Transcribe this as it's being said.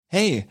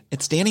Hey,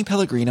 it's Danny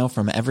Pellegrino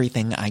from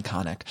Everything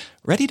Iconic.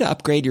 Ready to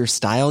upgrade your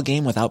style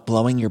game without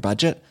blowing your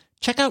budget?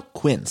 Check out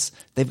Quince.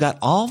 They've got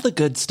all the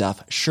good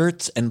stuff,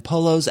 shirts and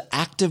polos,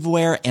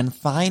 activewear, and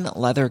fine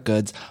leather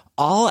goods,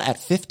 all at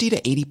 50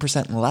 to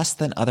 80% less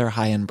than other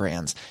high-end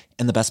brands.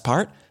 And the best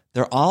part?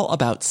 They're all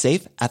about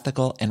safe,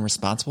 ethical, and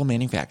responsible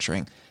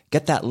manufacturing.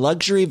 Get that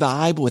luxury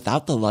vibe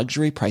without the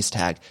luxury price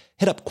tag.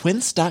 Hit up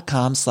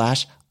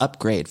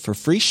quince.com/upgrade for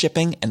free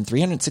shipping and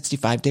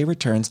 365-day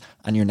returns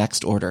on your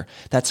next order.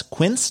 That's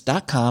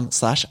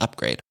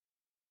quince.com/upgrade.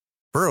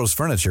 Burrow's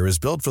furniture is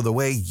built for the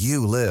way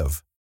you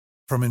live.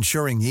 From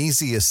ensuring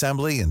easy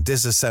assembly and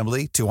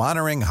disassembly to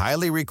honoring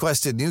highly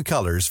requested new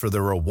colors for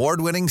their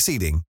award-winning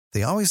seating,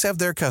 they always have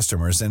their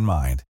customers in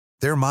mind.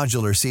 Their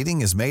modular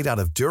seating is made out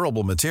of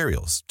durable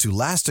materials to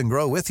last and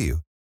grow with you.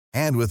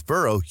 And with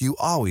Burrow, you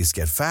always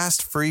get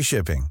fast, free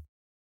shipping.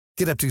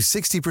 Get up to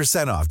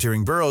 60% off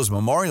during Burrow's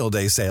Memorial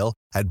Day sale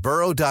at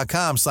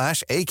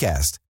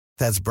burrow.com/ACAST.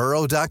 That's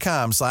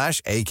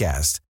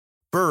burrow.com/ACAST.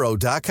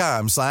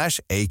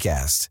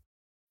 burrow.com/ACAST.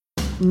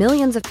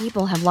 Millions of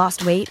people have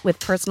lost weight with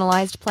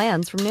personalized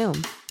plans from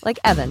Noom. Like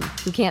Evan,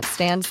 who can't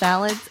stand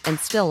salads and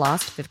still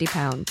lost 50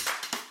 pounds.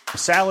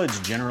 Salads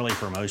generally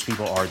for most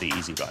people are the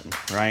easy button,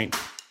 right?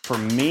 For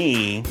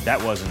me,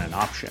 that wasn't an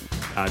option.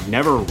 I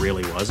never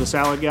really was a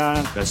salad guy.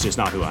 That's just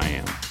not who I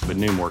am. But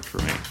Noom worked for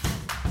me.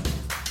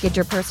 Get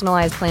your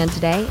personalized plan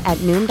today at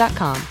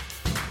Noom.com.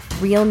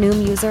 Real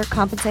Noom user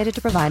compensated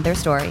to provide their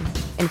story.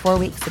 In 4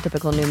 weeks, the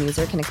typical Noom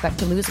user can expect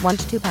to lose 1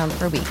 to 2 pounds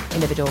per week.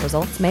 Individual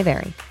results may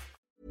vary.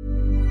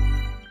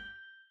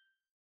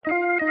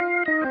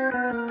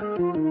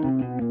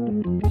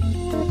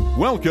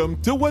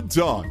 Welcome to Wood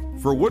Talk,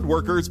 for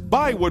woodworkers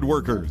by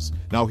woodworkers.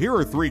 Now here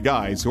are 3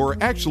 guys who are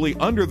actually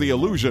under the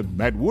illusion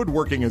that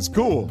woodworking is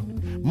cool.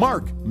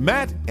 Mark,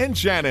 Matt, and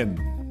Shannon.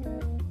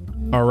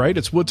 All right,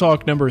 it's Wood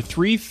Talk number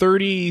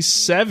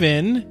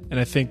 337, and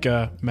I think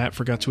Matt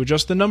forgot to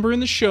adjust the number in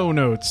the show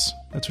notes.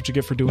 That's what you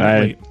get for doing it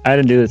late. I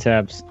didn't do the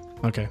tabs.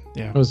 Okay,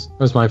 yeah. It was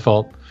my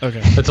fault. Okay.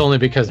 It's only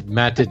because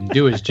Matt didn't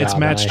do his job. It's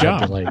Matt's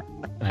job.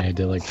 I had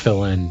to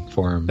fill in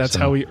for him. That's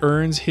how he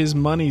earns his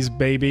monies,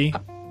 baby.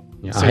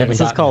 Yeah, I haven't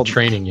gotten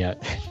training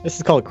yet. This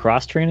is called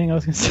cross-training, I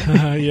was going to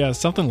say. Yeah,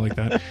 something like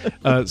that.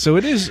 So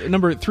it is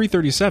number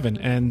 337,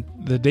 and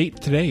the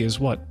date today is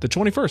what? The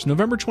 21st,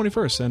 November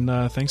 21st, and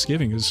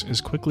Thanksgiving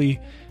is quickly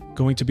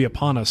going to be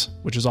upon us,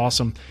 which is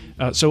awesome.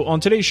 So on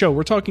today's show,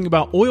 we're talking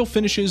about oil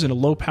finishes in a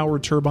low-power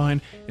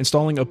turbine,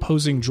 installing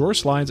opposing drawer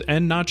slides,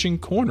 and notching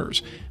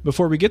corners.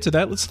 Before we get to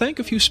that, let's thank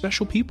a few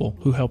special people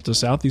who helped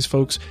us out. These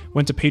folks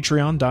went to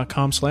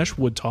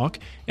patreon.com/woodtalk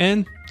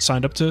and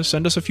signed up to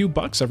send us a few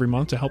bucks every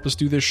month to help us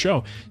do this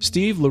show.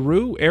 Steve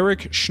LaRue,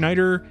 Eric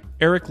Schneider,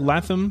 Eric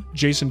Latham,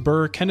 Jason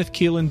Burr, Kenneth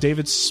Keelan,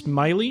 David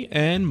Smiley,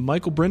 and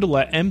Michael Brindle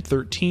at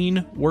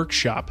M13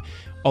 Workshop.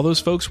 All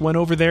those folks went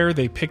over there,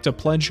 they picked a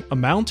pledge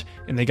amount,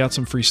 and they got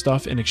some free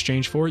stuff in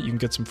exchange for it. You can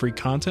get some free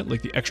content,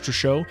 like the extra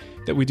show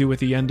that we do at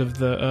the end of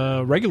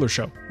the regular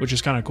show, which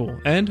is kind of cool.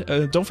 And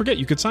don't forget,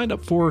 you could sign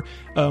up for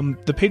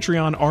the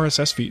Patreon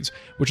RSS feeds,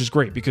 which is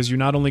great, because you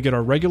not only get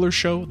our regular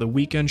show, the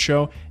weekend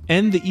show,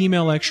 and the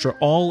email extra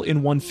all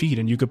in one feed,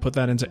 and you could put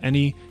that into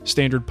any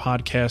standard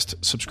podcast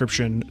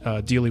subscription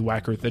dealy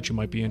whacker that you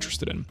might be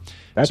interested in.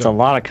 That's a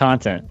lot of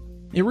content.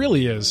 It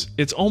really is.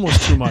 It's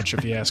almost too much,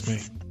 if you ask me.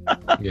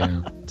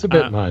 Yeah, it's a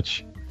bit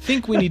much. I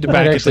think we need to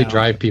back it actually down.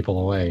 drive people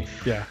away.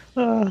 Yeah.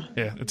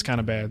 Yeah, it's kind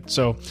of bad.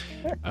 So,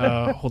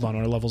 hold on.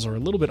 Our levels are a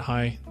little bit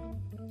high.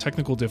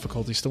 Technical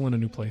difficulty, still in a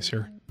new place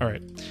here. All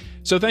right.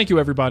 So thank you,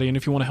 everybody. And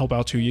if you want to help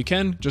out too, you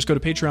can. Just go to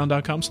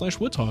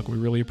patreon.com/woodtalk. We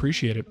really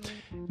appreciate it.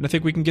 And I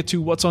think we can get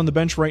to what's on the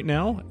bench right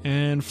now.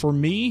 And for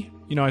me,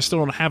 I still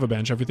don't have a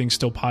bench. Everything's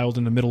still piled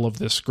in the middle of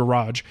this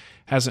garage.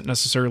 Hasn't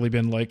necessarily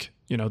been like,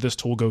 this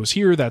tool goes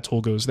here, that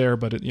tool goes there.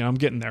 But, I'm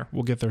getting there.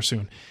 We'll get there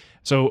soon.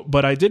 So,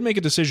 but I did make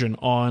a decision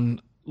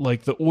on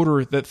the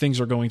order that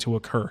things are going to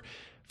occur.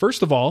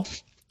 First of all,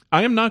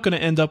 I am not going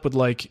to end up with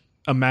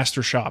a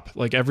master shop,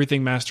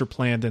 everything master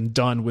planned and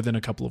done within a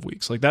couple of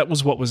weeks. That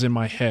was what was in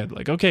my head.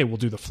 Okay, we'll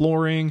do the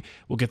flooring,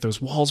 we'll get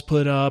those walls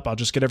put up, I'll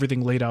just get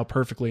everything laid out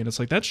perfectly. And it's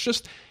that's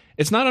just,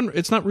 it's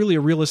not really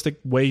a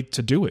realistic way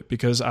to do it,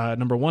 because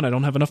number one, I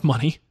don't have enough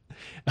money,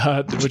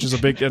 which is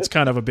it's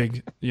kind of a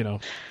big,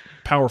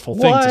 powerful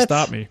thing to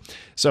stop me.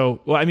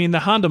 So, the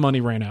Honda money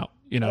ran out.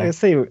 I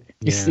say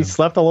you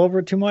slept all over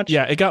it too much.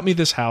 Yeah, it got me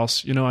this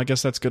house. I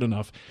guess that's good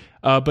enough.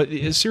 But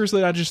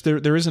seriously,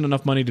 there isn't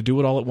enough money to do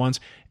it all at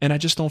once, and I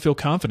just don't feel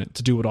confident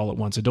to do it all at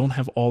once. I don't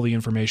have all the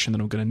information that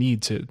I'm going to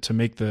need to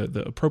make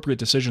the appropriate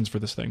decisions for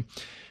this thing.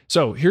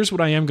 So here's what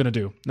I am going to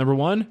do. Number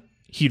one,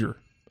 heater.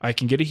 I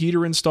can get a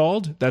heater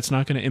installed. That's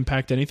not going to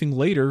impact anything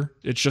later.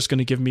 It's just going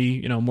to give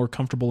me a more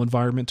comfortable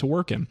environment to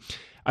work in.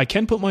 I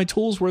can put my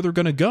tools where they're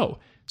going to go.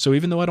 So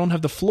even though I don't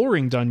have the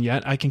flooring done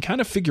yet, I can kind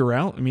of figure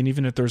out,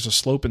 even if there's a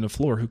slope in the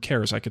floor, who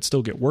cares? I could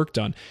still get work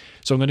done.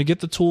 So I'm going to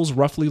get the tools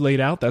roughly laid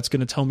out. That's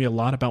going to tell me a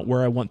lot about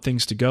where I want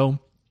things to go.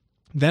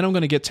 Then I'm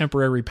going to get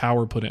temporary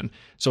power put in.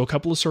 So a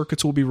couple of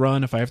circuits will be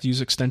run. If I have to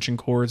use extension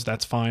cords,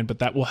 that's fine, but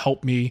that will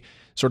help me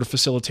sort of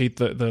facilitate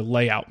the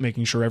layout,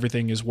 making sure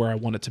everything is where I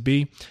want it to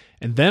be.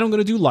 And then I'm going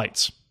to do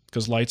lights,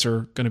 because lights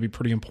are going to be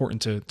pretty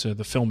important to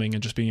the filming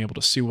and just being able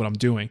to see what I'm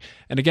doing.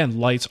 And again,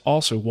 lights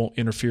also won't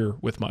interfere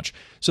with much.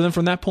 So then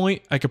from that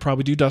point, I could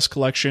probably do dust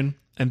collection.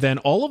 And then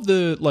all of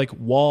the like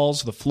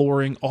walls, the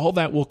flooring, all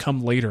that will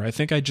come later. I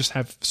think I just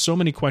have so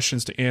many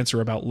questions to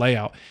answer about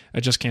layout. I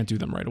just can't do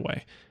them right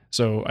away.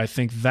 So I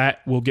think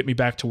that will get me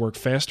back to work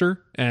faster,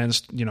 and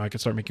I can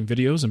start making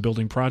videos and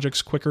building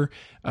projects quicker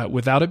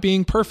without it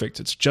being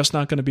perfect. It's just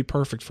not going to be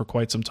perfect for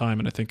quite some time,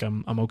 and I think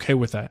I'm okay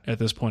with that at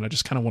this point. I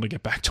just kind of want to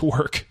get back to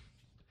work.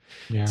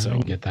 Yeah, so. I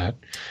get that.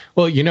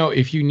 Well,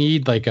 if you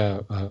need like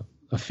a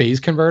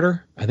phase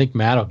converter, I think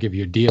Matt will give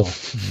you a deal.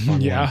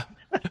 Yeah,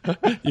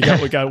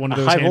 we got one of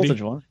those high handy?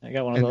 voltage one. I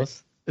got one of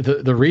those.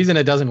 The reason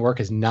it doesn't work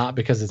is not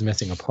because it's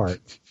missing a part.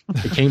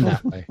 It came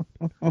that way.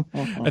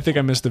 I think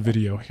I missed the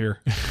video here.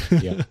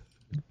 Yeah.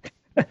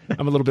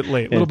 I'm a little bit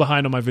late, a little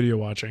behind on my video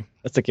watching.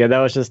 That's okay. That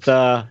was just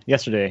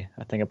yesterday.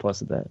 I think I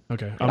posted that.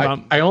 Okay.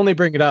 I only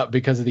bring it up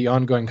because of the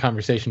ongoing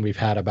conversation we've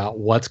had about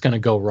what's going to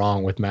go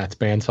wrong with Matt's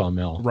bandsaw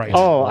mill. Right.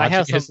 Oh, I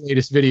have his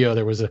latest video.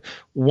 There was a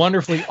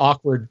wonderfully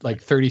awkward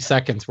 30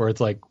 seconds where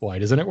it's like, why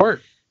doesn't it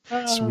work?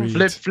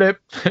 Sweet. Flip,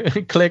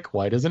 click.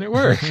 Why doesn't it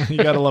work? You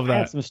gotta love I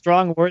had that. some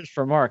strong words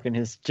for Mark and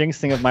his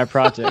jinxing of my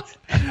project.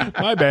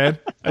 My bad.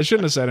 I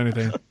shouldn't have said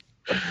anything.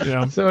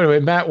 So anyway,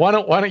 Matt, why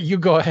don't you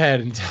go ahead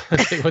and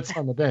say what's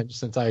on the bench,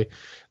 since I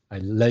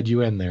led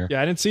you in there.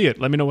 Yeah, I didn't see it.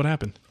 Let me know what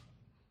happened.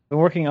 Been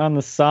working on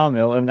the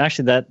sawmill, and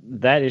actually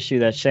that issue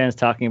that Shannon's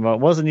talking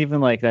about wasn't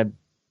even like that.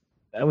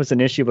 That was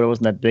an issue, but it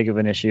wasn't that big of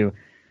an issue.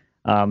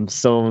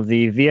 So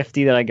the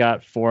VFD that I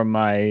got for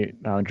my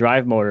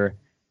drive motor,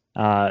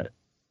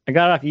 I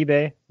got it off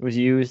eBay. It was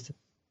used,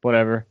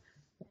 whatever.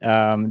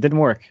 Didn't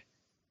work.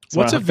 So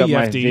What's a VFD?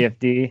 My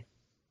VFD?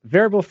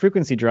 Variable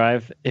frequency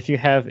drive. If you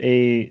have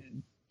a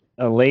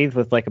lathe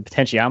with like a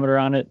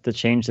potentiometer on it to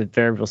change the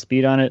variable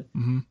speed on it.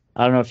 Mm-hmm.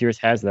 I don't know if yours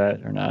has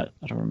that or not.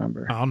 I don't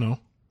remember. I don't know.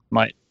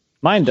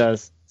 Mine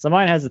does. So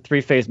mine has a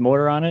 3-phase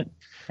motor on it,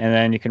 and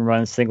then you can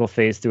run single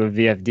phase through a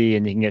VFD,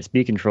 and you can get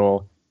speed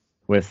control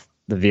with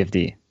the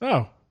VFD.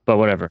 Oh. But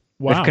whatever.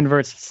 Wow. It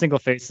converts single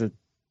phase to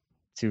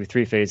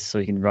 3-phase, so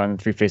you can run a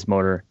 3-phase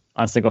motor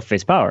on single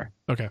phase power.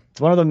 Okay. It's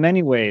one of the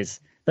many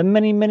ways, the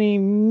many, many,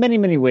 many,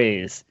 many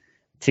ways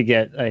to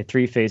get a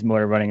 3-phase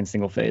motor running in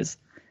single phase.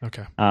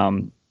 Okay.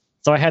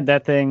 So I had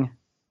that thing.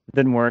 It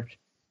didn't work.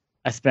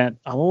 I spent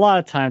a lot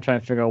of time trying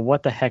to figure out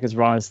what the heck is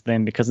wrong with this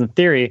thing, because in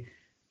theory,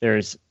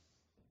 there's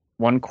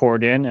one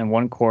cord in and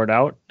one cord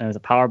out, and there's a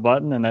power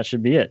button, and that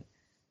should be it.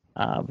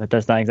 But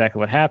that's not exactly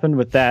what happened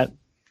with that.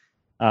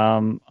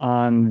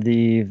 On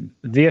the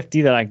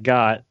VFD that I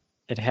got,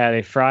 it had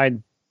a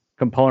fried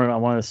component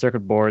on one of the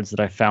circuit boards that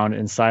I found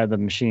inside the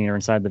machine or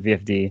inside the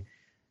VFD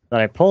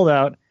that I pulled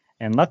out.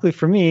 And luckily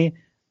for me,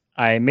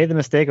 I made the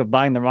mistake of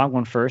buying the wrong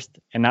one first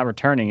and not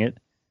returning it.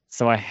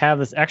 So I have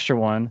this extra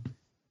one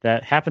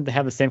that happened to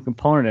have the same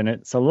component in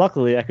it. So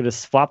luckily I could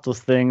just swap those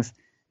things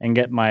and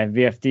get my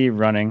VFD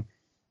running.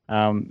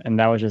 And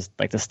that was just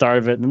like the start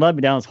of it. And it led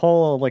me down this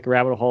whole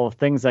rabbit hole of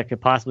things that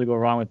could possibly go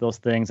wrong with those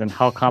things and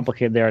how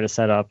complicated they are to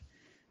set up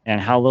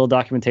and how little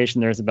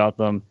documentation there is about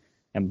them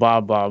and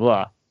blah, blah,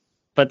 blah.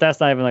 But that's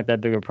not even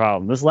that big of a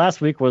problem. This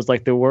last week was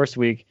the worst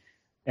week.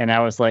 And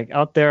I was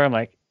out there, I'm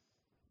like,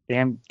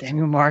 damn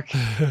you, Mark.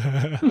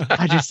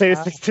 How'd you say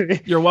this to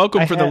me? You're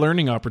welcome for the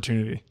learning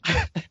opportunity.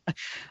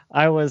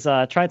 I was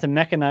trying to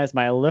mechanize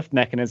my lift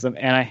mechanism,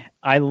 and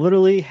I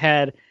literally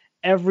had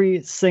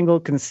every single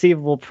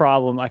conceivable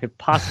problem I could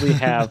possibly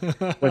have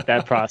with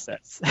that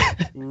process.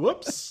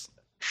 Whoops.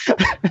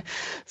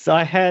 So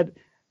I had,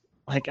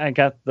 I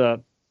got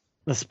the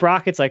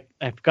sprockets, I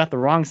got the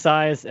wrong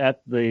size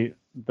at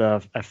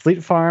at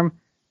Fleet Farm.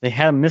 They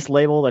had them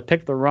mislabeled. I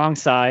picked the wrong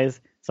size,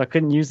 so I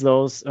couldn't use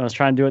those. I was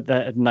trying to do it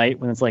at night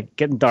when it's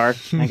getting dark.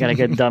 I got to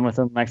get done with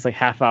them the next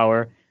half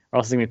hour, or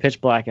else it's going to be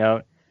pitch black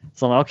out.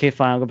 So I'm like, okay,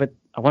 fine. I'll go. But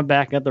I went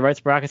back and got the right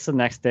sprockets the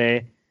next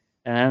day,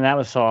 and then that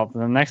was solved.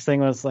 And the next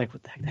thing was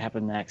what the heck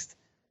happened next?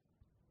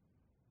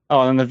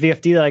 Oh, and the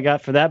VFD that I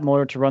got for that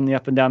motor to run the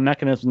up and down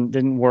mechanism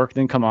didn't work,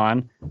 didn't come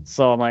on.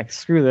 So I'm like,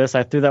 screw this.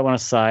 I threw that one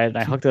aside.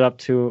 I hooked up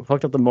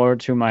the motor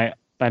to my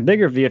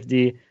bigger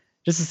VFD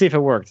just to see if it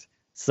worked.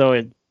 So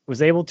it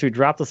was able to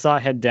drop the saw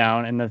head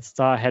down, and the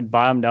saw head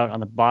bottomed out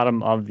on the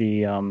bottom of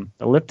the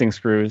lifting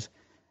screws.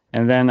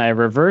 And then I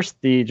reversed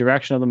the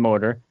direction of the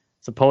motor.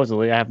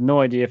 Supposedly, I have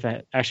no idea if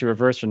it actually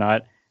reversed or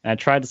not. And I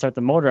tried to start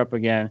the motor up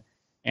again,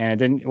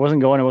 and it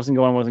wasn't going.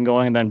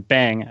 And then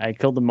bang, I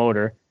killed the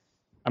motor.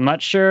 I'm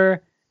not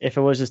sure if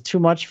it was just too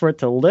much for it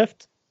to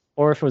lift,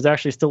 or if it was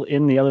actually still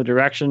in the other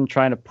direction,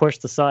 trying to push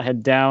the saw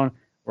head down,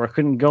 or it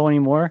couldn't go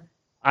anymore.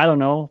 I don't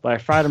know, but I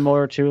fried a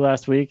motor too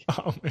last week.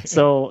 Oh,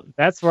 so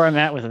that's where I'm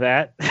at with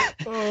that.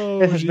 Oh,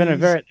 it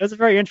was a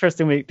very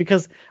interesting week,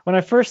 because when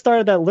I first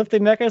started that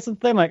lifting mechanism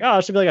thing, I'm like, oh,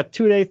 it should be a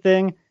 2-day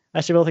thing.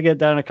 I should be able to get it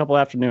done in a couple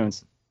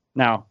afternoons.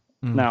 Now,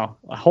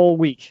 a whole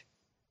week,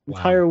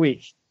 entire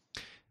week.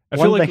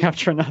 One thing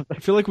after another. I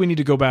feel like we need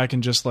to go back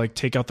and just like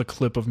take out the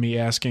clip of me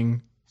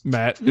asking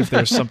Matt if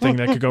there's something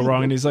that could go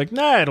wrong, and he's like,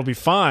 "Nah, it'll be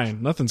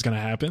fine. Nothing's gonna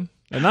happen."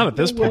 And not at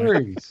this point.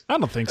 Worries. I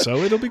don't think so.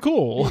 It'll be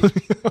cool.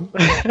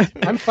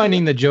 I'm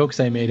finding the jokes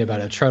I made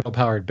about a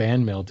treadle-powered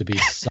band mill to be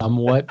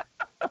somewhat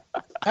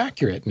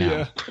accurate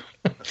now.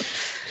 Yeah.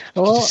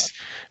 Well,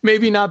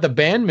 Maybe not the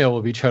band mill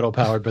will be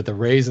treadle-powered, but the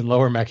raise and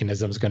lower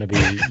mechanism is going to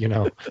be,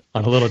 on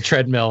a little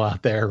treadmill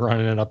out there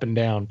running it up and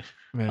down.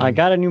 Man. I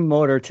got a new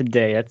motor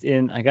today.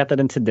 I got that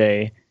in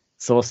today.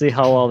 So we'll see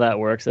how well that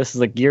works. This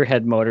is a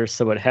gearhead motor,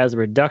 so it has a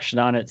reduction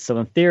on it. So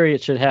in theory,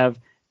 it should have,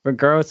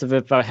 regardless of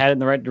if I had it in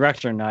the right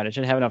direction or not, it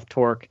should have enough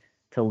torque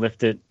to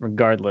lift it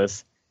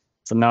regardless.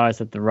 So now I just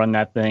have to run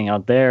that thing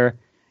out there,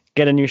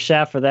 get a new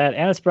shaft for that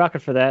and a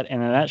sprocket for that,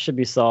 and then that should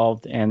be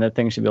solved, and that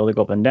thing should be able to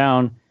go up and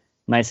down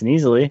nice and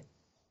easily,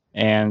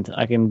 and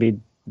I can be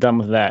done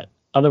with that.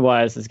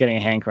 Otherwise, it's getting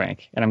a hand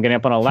crank, and I'm getting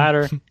up on a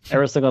ladder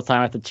every single time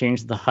I have to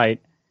change the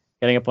height,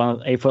 getting up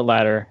on an 8-foot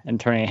ladder and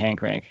turning a hand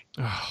crank.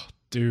 Oh,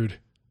 dude.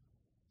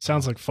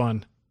 Sounds like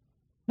fun.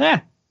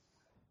 Yeah,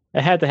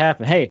 it had to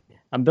happen. Hey,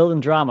 I'm building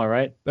drama,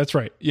 right? That's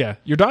right. Yeah.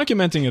 You're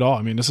documenting it all.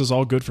 I mean, this is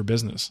all good for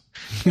business.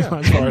 Yeah,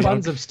 As far as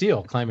tons of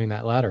steel climbing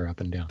that ladder up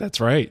and down.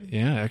 That's right.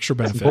 Yeah. Extra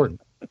That's benefit.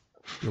 important.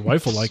 Your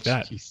wife will like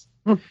that. Jeez.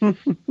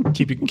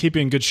 Keep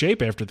you in good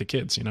shape after the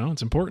kids,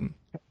 it's important.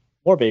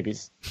 More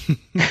babies.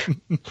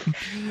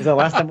 Is that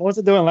last time? What was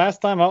it doing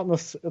last time out in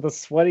the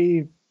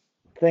sweaty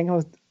thing?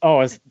 I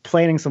was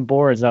planing some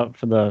boards out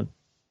for the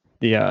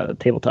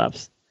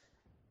tabletops.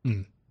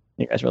 Hmm.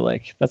 You guys were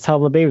like, that's how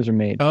the babies are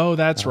made. Oh,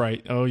 that's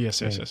right. Oh,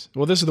 yes.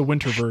 Well, this is the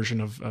winter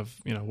version of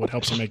what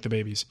helps them make the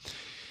babies.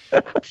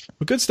 Well,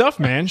 good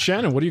stuff, man.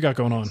 Shannon, what do you got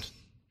going on?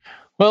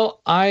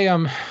 Well,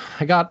 I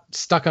got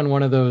stuck on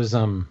one of those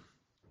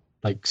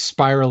like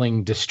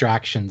spiraling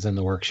distractions in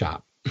the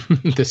workshop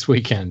this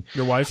weekend.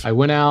 Your wife? I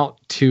went out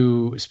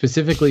to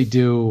specifically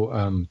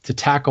to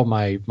tackle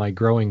my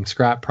growing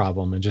scrap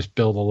problem and just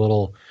build a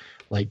little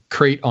like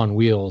crate on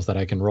wheels that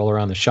I can roll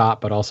around the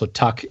shop, but also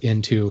tuck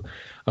into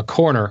a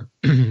corner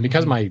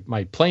because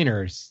my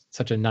planer is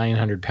such a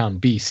 900-pound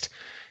beast.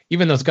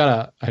 Even though it's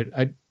got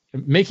a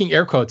making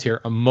air quotes here,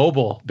 a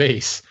mobile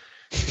base.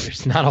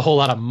 There's not a whole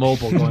lot of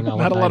mobile going on.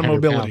 Not a lot of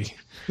mobility.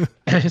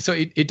 So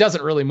it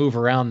doesn't really move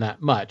around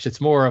that much.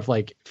 It's more of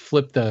like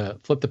flip the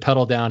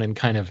pedal down and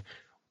kind of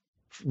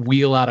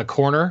wheel out a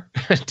corner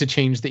to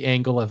change the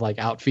angle of like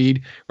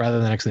outfeed rather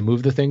than actually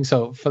move the thing.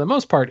 So for the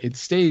most part, it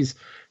stays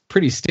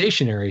pretty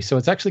stationary. So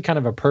it's actually kind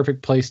of a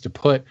perfect place to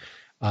put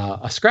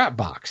a scrap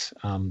box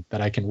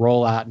that I can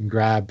roll out and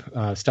grab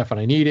stuff when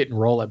I need it and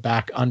roll it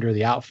back under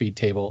the outfeed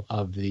table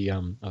of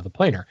the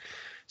planer.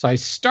 So I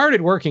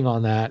started working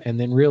on that and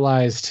then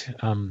realized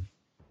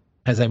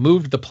as I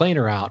moved the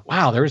planer out,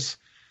 wow, there's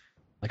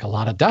like a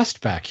lot of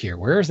dust back here.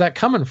 Where is that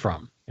coming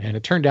from? And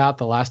it turned out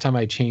the last time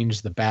I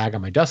changed the bag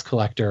on my dust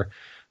collector,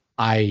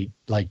 I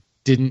like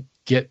didn't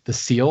get the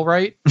seal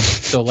right.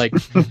 So like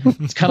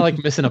it's kind of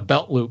like missing a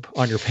belt loop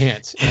on your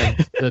pants.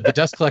 And the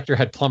dust collector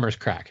had plumber's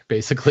crack,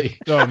 basically.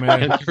 Oh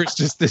man. And there was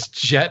just this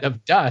jet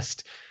of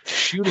dust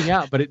shooting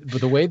out. But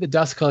the way the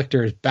dust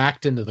collector is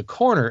backed into the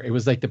corner, it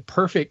was like the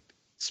perfect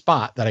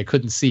spot that I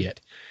couldn't see it.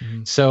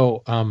 Mm-hmm.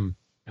 So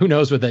who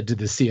knows what that did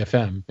to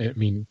CFM? I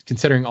mean,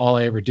 considering all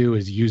I ever do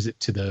is use it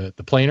to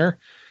the planer,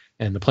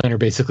 and the planer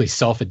basically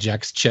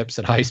self-ejects chips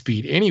at high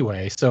speed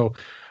anyway. So,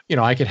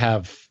 I could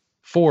have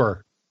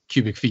 4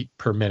 cubic feet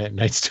per minute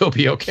and I'd still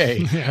be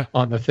okay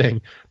on the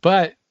thing.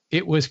 But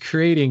it was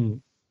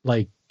creating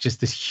like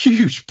just this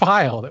huge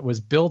pile that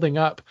was building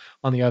up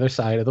on the other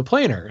side of the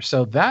planer.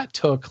 So that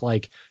took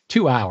like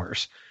 2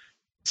 hours.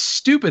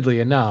 Stupidly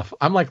enough,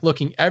 I'm like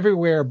looking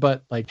everywhere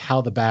but like how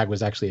the bag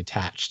was actually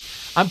attached.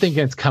 I'm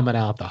thinking it's coming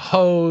out the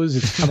hose,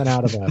 it's coming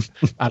out of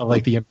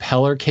like the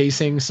impeller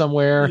casing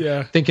somewhere.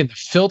 Yeah. Thinking the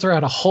filter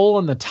had a hole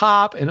in the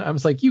top, and I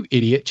was like, you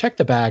idiot, check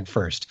the bag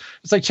first.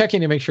 It's like checking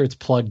to make sure it's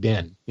plugged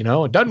in.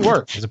 It doesn't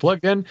work. Is it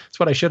plugged in? That's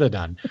what I should have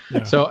done.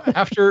 Yeah. So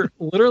after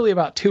literally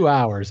about 2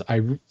 hours,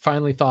 I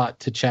finally thought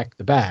to check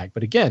the bag.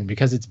 But again,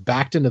 because it's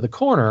backed into the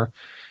corner,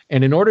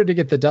 and in order to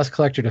get the dust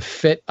collector to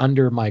fit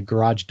under my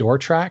garage door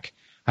track,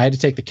 I had to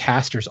take the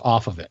casters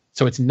off of it.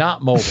 So it's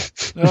not mobile.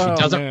 It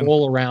doesn't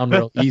roll around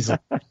real easily,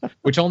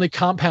 which only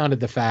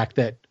compounded the fact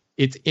that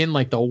it's in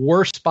like the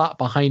worst spot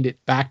behind it,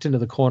 backed into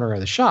the corner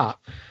of the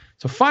shop.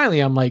 So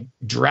finally, I'm like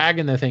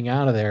dragging the thing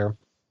out of there.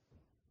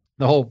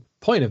 The whole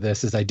point of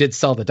this is I did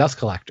sell the dust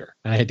collector,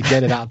 and I had to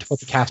get it out to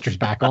put the casters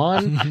back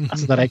on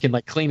so that I can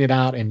like clean it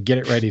out and get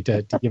it ready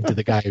to give to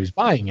the guy who's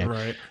buying it.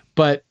 Right.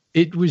 But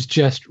it was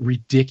just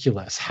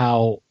ridiculous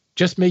how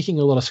just making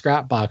a little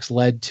scrap box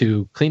led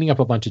to cleaning up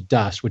a bunch of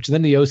dust, which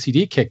then the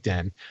OCD kicked in.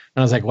 And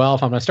I was like, well,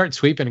 if I'm going to start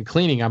sweeping and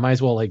cleaning, I might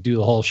as well like do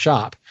the whole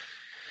shop.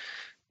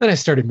 Then I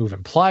started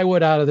moving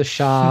plywood out of the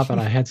shop,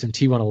 and I had some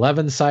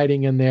T111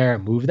 siding in there,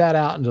 moved that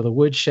out into the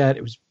wood shed.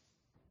 It was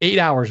 8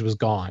 hours was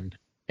gone.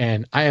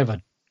 And I have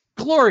a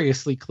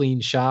gloriously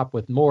clean shop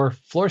with more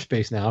floor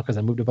space now because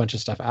I moved a bunch of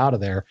stuff out of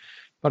there,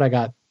 but I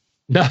got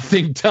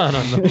nothing done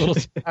on the little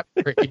scrap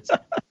crate.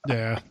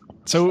 Yeah.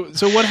 So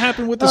what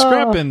happened with the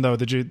scrap bin though?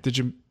 Did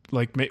you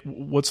like?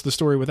 What's the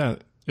story with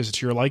that? Is it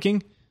to your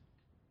liking?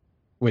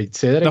 Wait,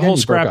 say that again. The whole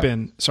scrap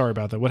bin. Sorry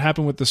about that. What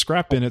happened with the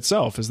scrap bin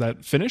itself? Is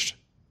that finished?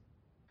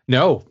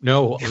 No.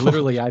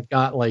 Literally, I've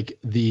got like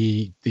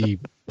the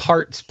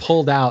parts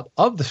pulled out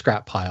of the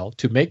scrap pile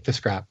to make the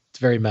scrap. It's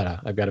very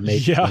meta. I've got to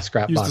make the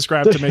scrap box. Use the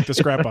scrap to make the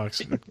scrap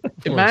box.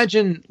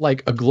 Imagine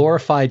like a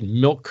glorified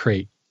milk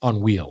crate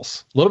on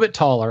wheels, a little bit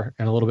taller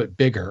and a little bit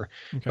bigger,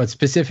 but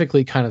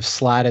specifically kind of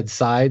slatted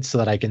sides so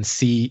that I can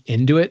see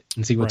into it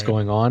and see what's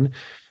going on.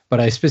 But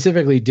I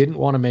specifically didn't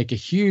want to make a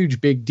huge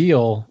big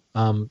deal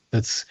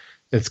that's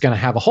going to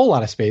have a whole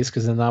lot of space,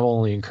 because then that will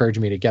only encourage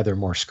me to gather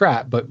more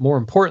scrap. But more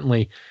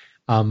importantly,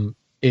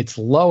 it's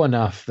low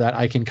enough that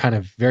I can kind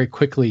of very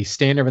quickly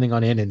stand everything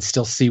on end and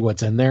still see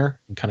what's in there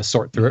and kind of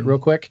sort through it real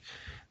quick.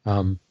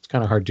 It's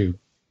kind of hard to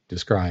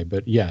describe,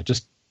 but yeah,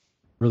 just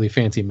really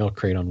fancy milk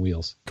crate on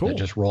wheels. Cool. That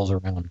just rolls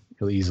around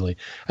really easily.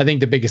 I think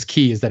the biggest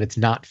key is that it's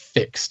not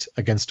fixed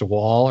against a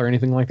wall or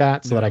anything like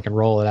that, so that I can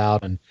roll it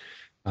out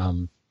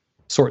and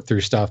sort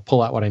through stuff,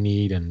 pull out what I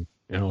need, and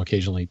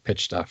occasionally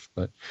pitch stuff.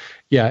 But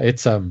yeah,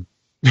 it's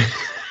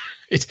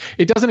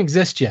it doesn't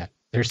exist yet.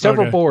 There's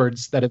several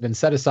boards that have been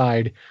set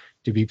aside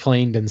to be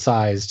planed and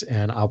sized,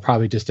 and I'll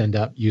probably just end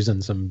up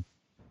using some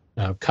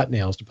cut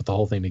nails to put the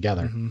whole thing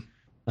together.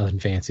 Nothing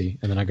fancy,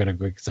 and then I'm gonna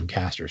get some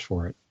casters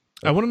for it.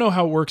 I want to know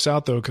how it works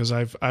out though, because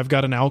I've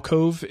got an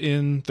alcove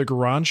in the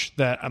garage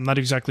that I'm not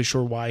exactly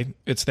sure why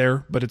it's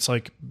there, but it's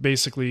like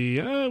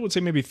basically I would say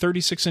maybe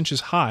 36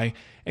 inches high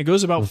and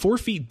goes about 4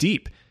 feet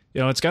deep.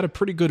 It's got a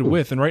pretty good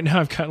width, and right now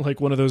I've got like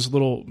one of those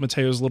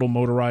Mateo's little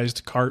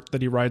motorized cart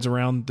that he rides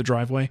around the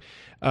driveway.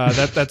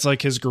 That's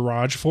like his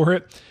garage for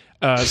it.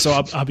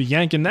 So I'll be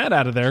yanking that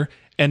out of there,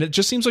 and it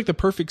just seems like the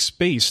perfect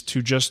space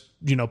to just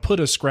put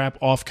a scrap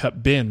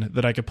offcut bin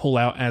that I could pull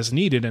out as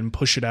needed and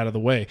push it out of the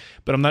way.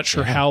 But I'm not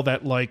sure how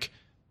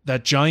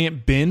that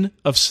giant bin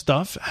of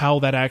stuff, how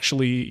that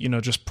actually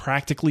just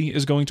practically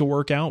is going to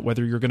work out.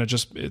 Whether you're gonna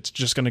it's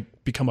just gonna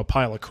become a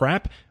pile of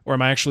crap, or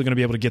am I actually going to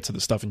be able to get to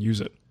the stuff and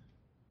use it?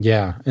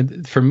 Yeah,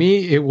 and for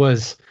me, it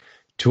was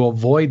to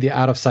avoid the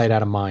out of sight,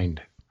 out of mind.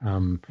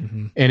 And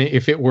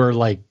if it were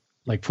like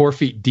 4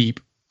 feet deep,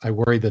 I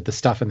worried that the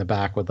stuff in the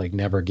back would like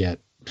never get.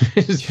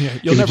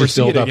 You'll never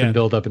see it again. And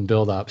build up and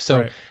build up.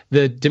 So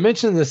the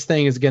dimension of this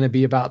thing is going to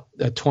be about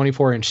a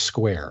 24-inch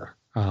square.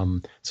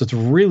 So it's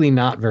really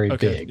not very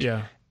big.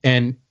 Yeah.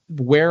 And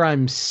where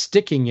I'm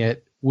sticking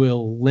it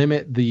will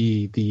limit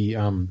the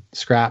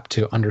scrap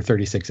to under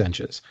 36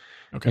 inches.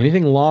 Okay.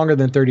 Anything longer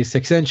than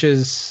 36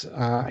 inches,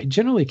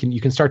 generally you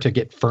can start to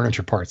get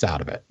furniture parts out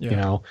of it,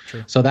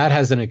 True. So that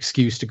has an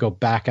excuse to go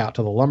back out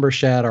to the lumber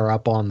shed or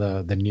up on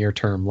the near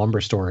term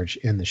lumber storage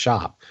in the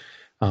shop.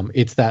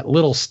 It's that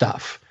little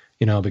stuff,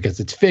 because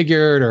it's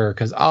figured, or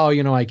because,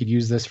 I could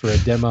use this for a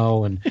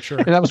demo. And,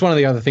 and that was one of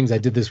the other things I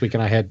did this week.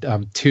 And I had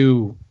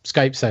 2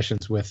 Skype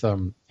sessions with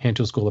hand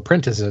tool school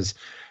apprentices,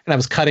 and I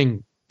was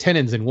cutting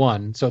tenons in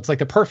one. So it's like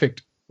the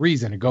perfect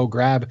reason to go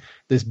grab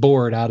this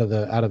board out of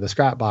the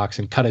scrap box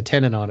and cut a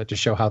tenon on it to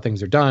show how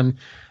things are done. And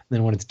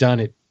then when it's done,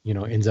 it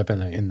ends up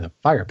in the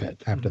fire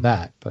pit after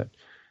that. But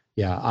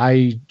yeah,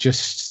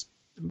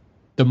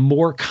 the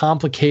more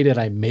complicated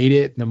I made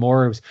it, the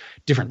more it was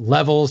different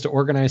levels to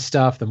organize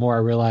stuff, the more I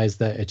realized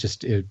that it's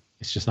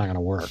just not going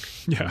to work.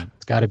 Yeah,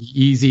 it's got to be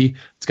easy,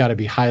 it's got to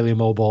be highly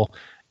mobile,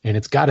 and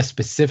it's got to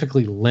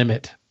specifically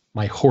limit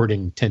my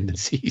hoarding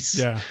tendencies.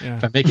 Yeah.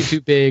 If I make it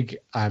too big,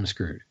 I'm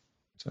screwed.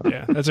 So.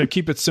 Yeah, that's a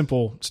keep it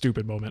simple,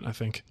 stupid moment, I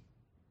think.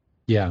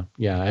 Yeah.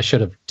 I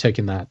should have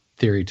taken that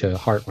theory to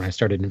heart when I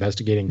started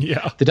investigating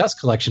the dust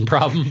collection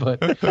problem,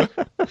 but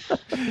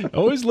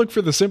always look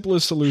for the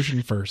simplest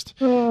solution first.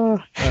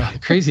 The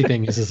crazy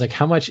thing is like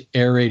how much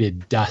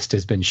aerated dust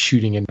has been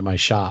shooting into my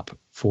shop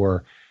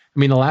for. I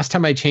mean, the last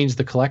time I changed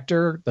the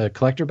collector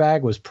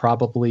bag was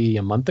probably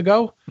a month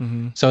ago.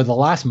 So the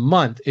last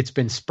month, it's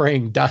been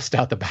spraying dust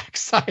out the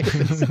backside.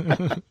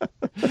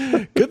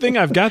 Good thing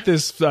I've got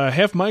this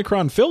half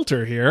micron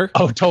filter here.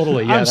 Oh,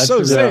 totally. Yeah, I'm that's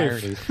so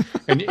safe.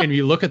 and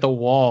you look at the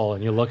wall,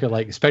 and you look at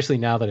like, especially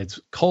now that it's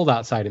cold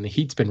outside and the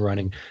heat's been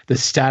running, the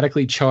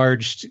statically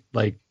charged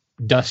like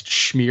dust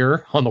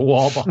smear on the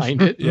wall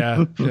behind it.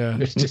 Yeah.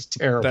 It's just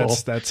terrible.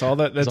 That's all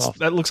that.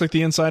 That looks like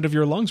the inside of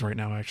your lungs right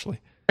now, actually.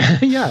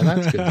 Yeah,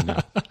 that's good to know.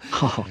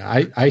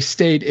 I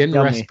stayed in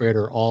the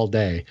respirator all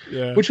day,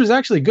 which was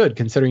actually good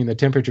considering the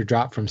temperature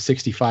dropped from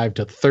 65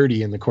 to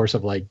 30 in the course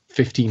of like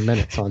 15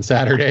 minutes on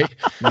Saturday.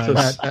 Nice. So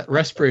that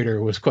respirator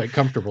was quite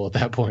comfortable at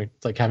that point.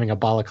 It's like having a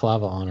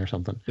balaclava on or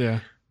something. Yeah.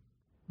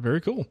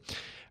 Very cool.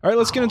 All right,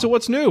 let's get into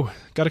what's new.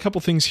 Got a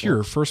couple things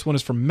here. First one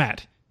is from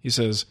Matt. He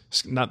says,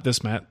 not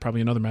this Matt,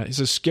 probably another Matt. He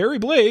says, Scary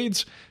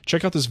Blades.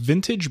 Check out this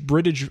vintage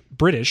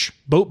British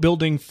boat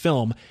building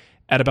film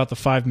at about the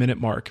 5-minute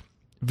mark.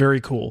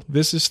 Very cool.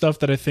 This is stuff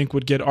that I think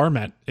would get our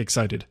Matt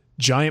excited.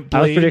 Giant blades.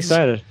 I was pretty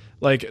excited.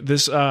 Like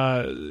this,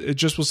 it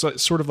just was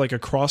sort of like a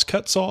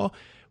cross-cut saw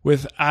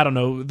with, I don't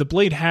know, the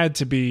blade had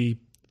to be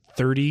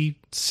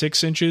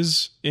 36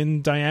 inches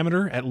in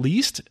diameter at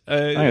least. I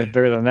think it's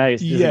bigger than that.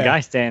 There's a guy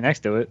standing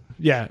next to it.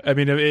 Yeah, I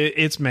mean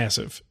it's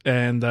massive,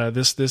 and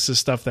this is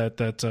stuff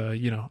that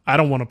I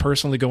don't want to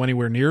personally go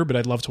anywhere near, but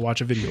I'd love to watch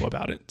a video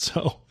about it.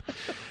 So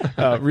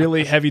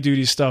really heavy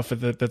duty stuff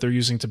that they're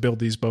using to build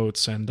these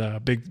boats, and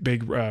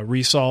big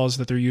resaws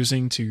that they're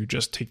using to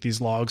just take these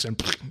logs and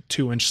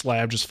 2-inch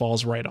slab just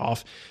falls right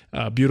off.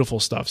 Beautiful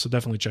stuff. So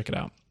definitely check it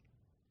out.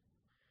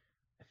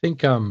 I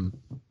think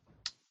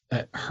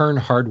at Hearn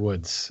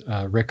Hardwoods,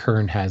 Rick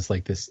Hearn has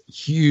like this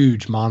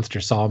huge monster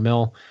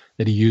sawmill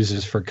that he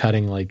uses for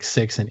cutting like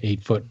 6 and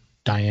 8 foot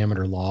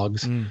diameter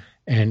logs.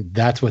 And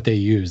that's what they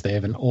use. They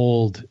have an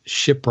old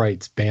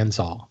Shipwright's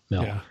bandsaw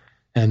mill. Yeah.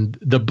 And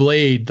the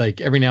blade,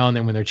 like every now and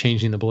then when they're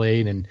changing the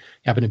blade and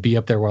happen to be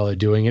up there while they're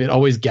doing it, it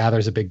always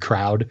gathers a big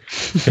crowd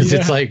because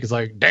it's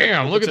like,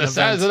 damn, look at the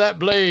size of that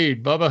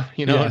blade, Bubba,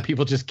 and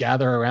people just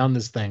gather around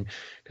this thing.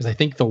 Because I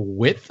think the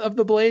width of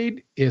the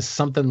blade is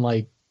something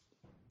like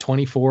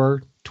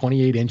 24,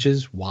 28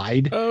 inches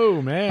wide.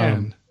 Oh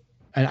man.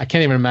 And I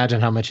can't even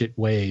imagine how much it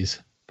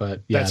weighs,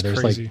 but yeah, that's there's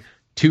crazy. Like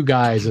 2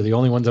 guys are the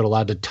only ones that are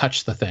allowed to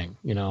touch the thing,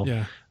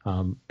 Yeah.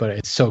 But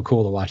it's so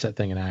cool to watch that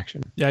thing in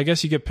action. Yeah. I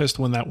guess you get pissed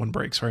when that one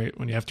breaks, right?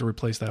 When you have to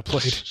replace that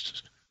blade.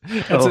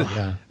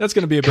 That's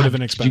going to be a bit of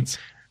an expense.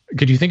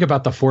 Could you think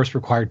about the force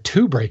required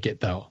to break it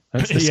though?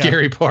 That's the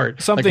scary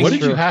part. What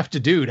did you have to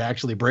do to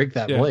actually break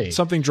that blade?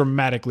 Something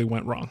dramatically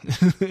went wrong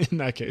in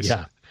that case.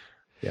 Yeah.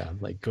 Yeah.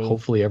 Like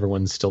hopefully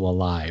everyone's still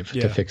alive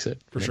to fix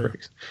it. For sure.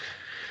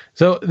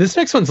 So this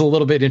next one's a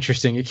little bit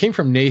interesting. It came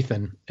from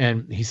Nathan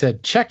and he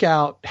said, check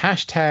out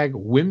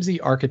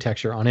 #whimsy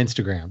architecture on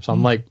Instagram. So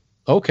I'm like,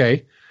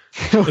 okay.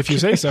 If you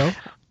say so.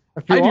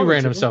 I do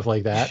random stuff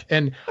like that.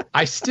 And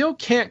I still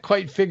can't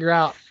quite figure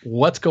out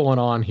what's going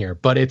on here,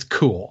 but it's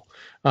cool.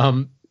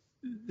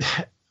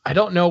 I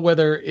don't know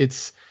whether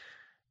it's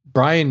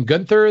Brian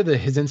Gunther,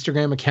 his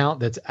Instagram account,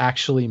 that's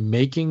actually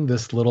making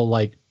this little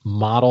like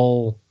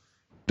model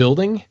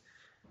building.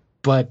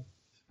 But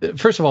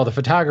first of all, the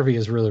photography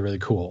is really, really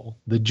cool.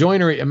 The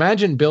joinery,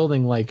 imagine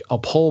building like a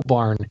pole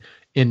barn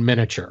in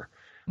miniature,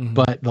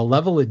 but the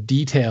level of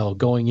detail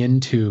going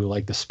into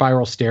like the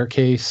spiral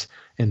staircase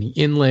and the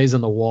inlays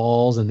on the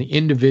walls and the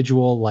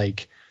individual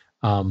like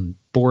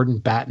board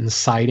and batten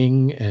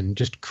siding and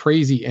just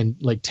crazy and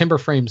like timber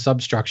frame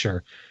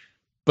substructure.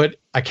 But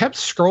I kept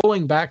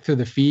scrolling back through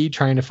the feed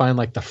trying to find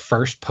like the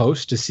first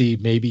post to see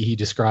maybe he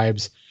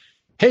describes,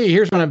 hey,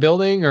 here's what I'm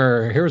building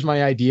or here's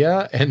my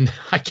idea. And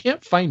I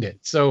can't find it.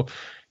 So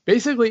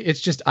basically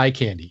it's just eye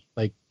candy.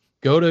 Like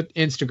go to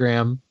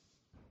Instagram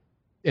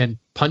and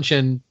punch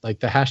in like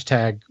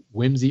the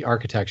 #whimsy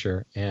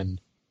architecture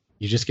and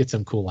you just get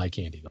some cool eye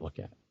candy to look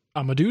at.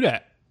 I'm going to do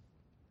that.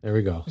 There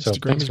we go.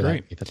 Instagram is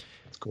great. That's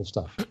cool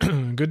stuff.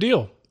 Good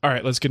deal. All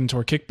right, let's get into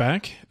our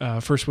kickback.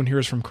 First one here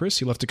is from Chris.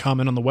 He left a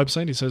comment on the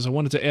website. He says, I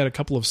wanted to add a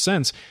couple of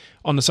cents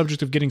on the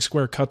subject of getting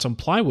square cuts on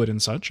plywood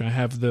and such. I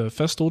have the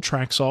Festool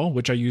track saw,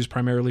 which I use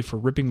primarily for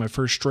ripping my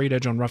first straight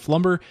edge on rough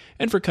lumber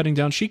and for cutting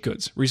down sheet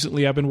goods.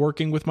 Recently, I've been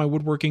working with my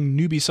woodworking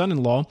newbie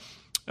son-in-law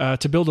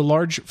to build a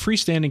large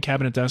freestanding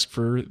cabinet desk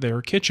for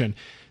their kitchen.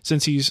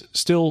 Since he's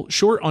still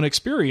short on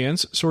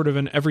experience, sort of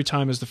an every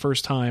time is the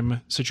first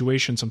time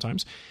situation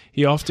sometimes,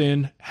 he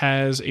often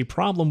has a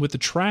problem with the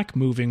track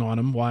moving on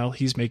him while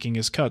he's making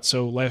his cut.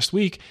 So last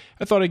week,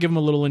 I thought I'd give him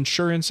a little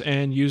insurance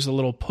and use a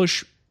little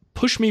push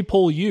me,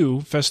 pull you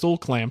Festool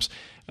clamps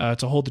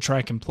to hold the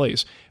track in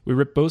place. We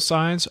ripped both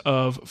sides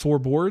of 4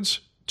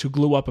 boards to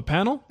glue up a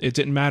panel. It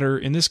didn't matter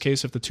in this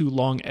case if the 2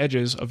 long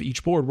edges of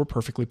each board were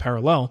perfectly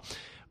parallel.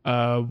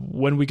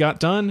 When we got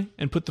done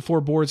and put the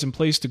 4 boards in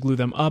place to glue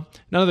them up,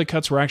 none of the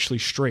cuts were actually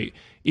straight.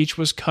 Each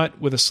was cut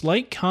with a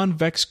slight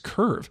convex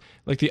curve,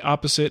 like the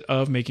opposite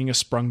of making a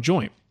sprung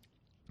joint.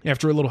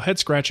 After a little head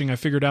scratching, I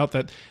figured out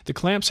that the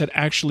clamps had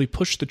actually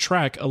pushed the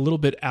track a little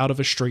bit out of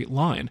a straight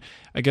line.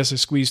 I guess I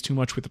squeezed too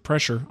much with the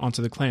pressure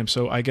onto the clamp.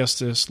 So I guess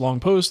this long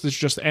post is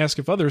just to ask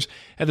if others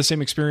had the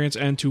same experience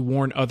and to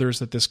warn others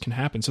that this can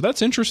happen. So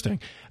that's interesting.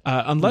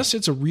 Unless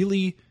it's a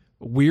really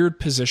weird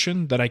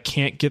position that I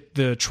can't get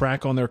the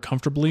track on there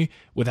comfortably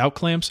without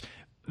clamps,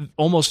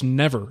 almost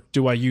never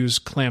do I use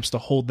clamps to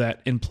hold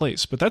that in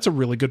place. But that's a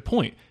really good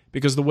point,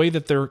 because the way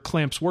that their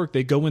clamps work,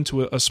 they go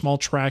into a small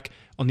track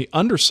on the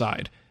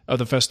underside of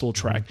the Festool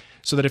track,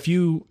 so that if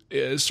you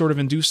sort of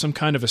induce some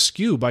kind of a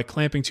skew by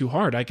clamping too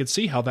hard, I could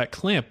see how that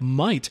clamp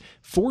might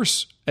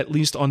force, at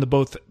least on the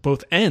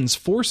both ends,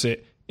 force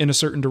it in a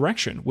certain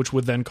direction, which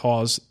would then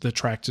cause the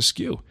track to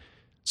skew.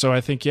 So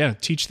I think,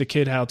 teach the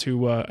kid how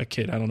to I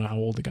don't know how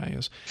old the guy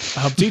is.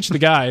 Teach the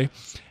guy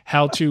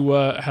how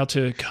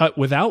to cut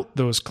without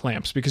those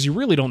clamps, because you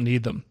really don't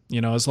need them.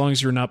 As long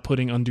as you're not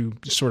putting undue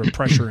sort of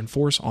pressure and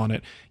force on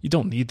it, you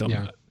don't need them,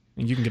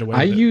 and you can get away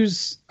with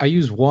it. I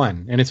use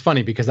one, and it's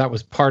funny because that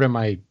was part of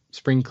my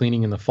spring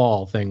cleaning in the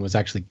fall thing, was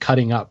actually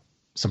cutting up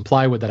some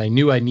plywood that I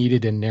knew I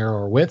needed in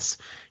narrower widths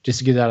just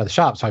to get it out of the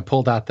shop. So I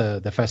pulled out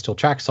the Festool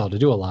track saw to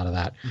do a lot of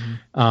that.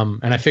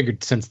 And I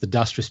figured since the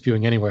dust was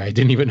spewing anyway, I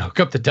didn't even hook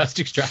up the dust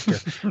extractor,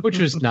 which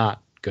was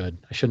not good.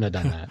 I shouldn't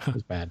have done that. It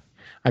was bad.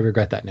 I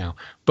regret that now.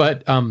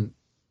 But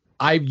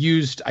I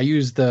used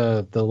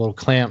the little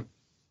clamp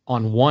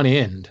on one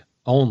end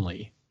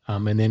only,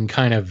 and then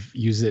kind of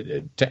use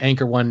it to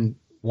anchor one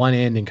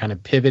end and kind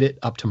of pivot it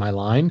up to my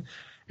line.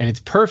 And it's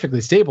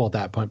perfectly stable at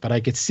that point, but I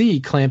could see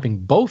clamping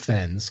both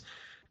ends,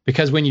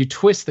 because when you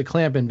twist the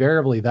clamp,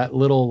 invariably that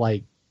little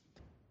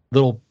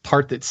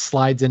part that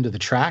slides into the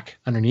track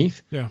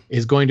underneath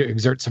is going to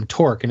exert some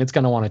torque, and it's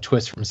going to want to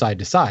twist from side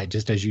to side,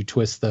 just as you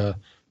twist the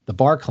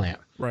bar clamp.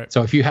 Right.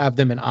 So if you have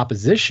them in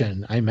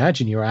opposition, I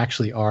imagine you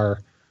actually are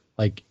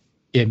like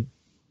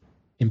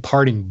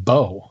imparting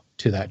bow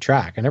to that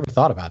track. I never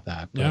thought about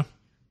that. But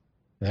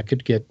that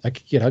could get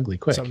ugly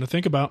quick. Something to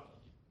think about.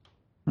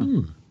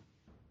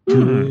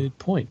 Good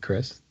point,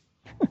 Chris.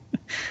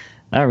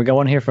 All right, we got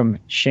one here from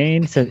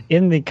Shane. It says,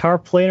 in the car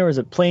planer, is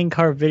it playing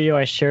car video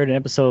I shared in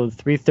episode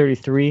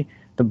 333,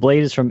 the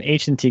blade is from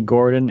H&T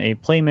Gordon, a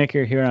plane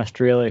maker here in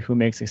Australia who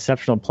makes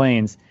exceptional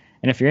planes.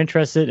 And if you're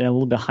interested in a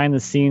little behind the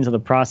scenes of the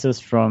process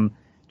from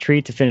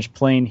tree to finished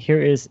plane, here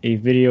is a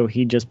video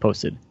he just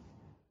posted.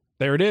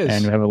 There it is.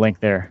 And we have a link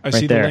there. I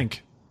see the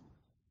link.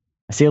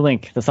 I see a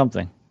link to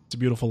something. It's a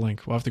beautiful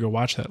link. We'll have to go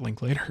watch that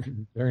link later.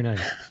 Very nice.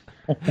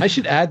 I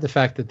should add the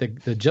fact that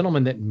the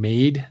gentleman that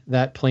made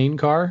that plane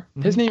car,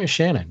 his name is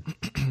Shannon.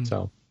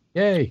 So,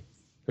 yay.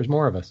 There's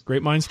more of us.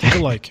 Great minds think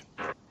alike.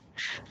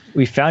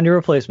 We found your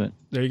replacement.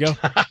 There you go.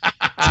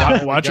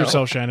 Watch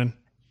yourself, Shannon.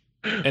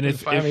 And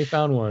if finally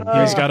found one.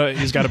 He's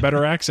got a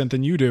better accent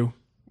than you do,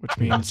 which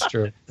means that's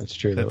true. That's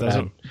true. That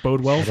doesn't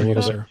bode well for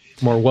you, sir.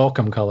 More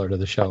welcome color to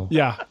the show.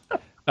 Yeah.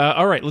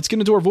 All right, let's get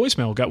into our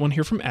voicemail. Got one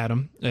here from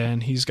Adam,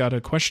 and he's got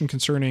a question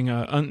concerning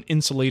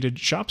uninsulated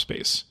shop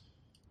space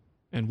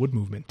and wood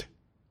movement.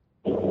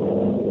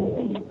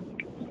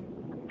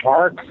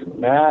 Mark,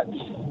 Matt,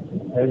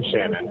 and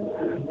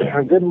Shannon.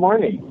 Good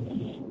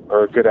morning,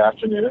 or good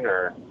afternoon,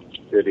 or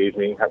good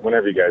evening,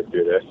 whenever you guys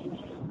do this.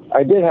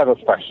 I did have a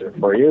question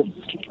for you.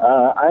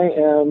 I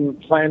am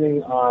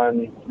planning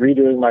on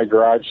redoing my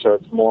garage so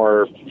it's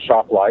more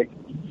shop-like,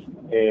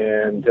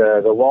 and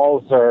the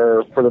walls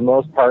are, for the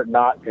most part,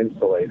 not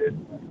insulated.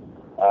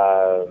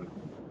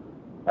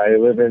 I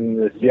live in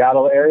the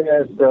Seattle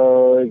area,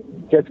 so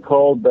it gets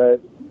cold, but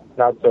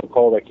not so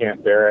cold I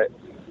can't bear it.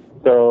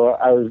 So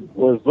I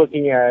was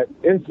looking at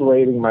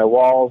insulating my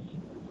walls,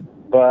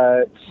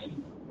 but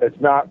it's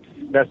not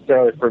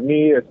necessarily for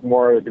me. It's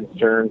more of a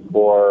concern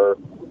for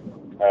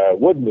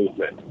wood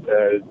movement.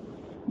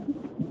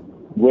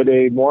 Would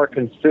a more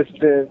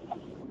consistent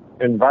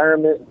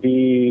environment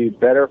be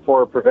better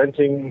for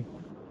preventing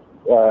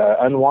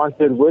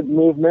unwanted wood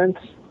movement,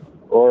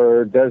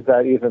 or does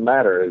that even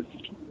matter? Is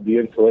the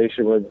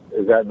insulation,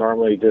 is that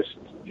normally just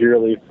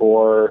purely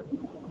for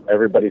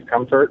everybody's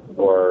comfort,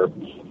 or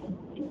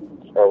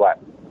what?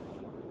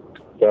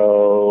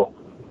 So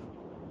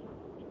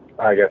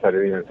I guess I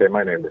didn't even say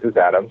my name. This is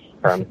Adam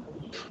from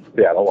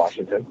Seattle,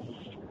 Washington.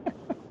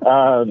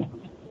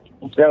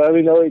 Yeah, let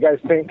me know what you guys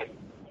think.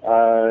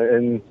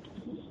 And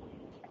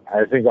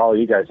I think all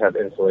you guys have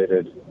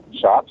insulated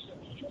shops.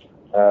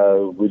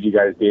 Would you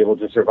guys be able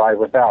to survive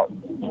without,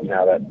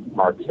 now that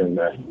Mark's in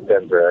the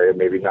Denver area?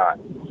 Maybe not.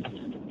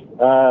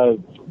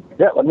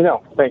 Yeah, let me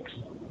know. Thanks.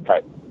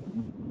 Bye.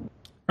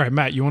 All right,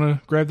 Matt, you want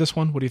to grab this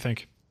one? What do you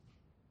think?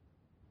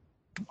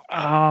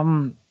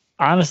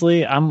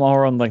 Honestly, I'm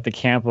more on like the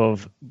camp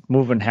of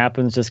movement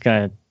happens, just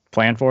kind of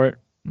plan for it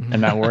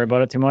and not worry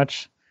about it too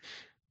much.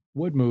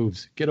 Wood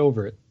moves. Get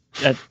over it.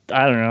 I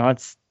don't know.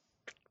 It's,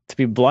 to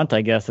be blunt,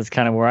 I guess that's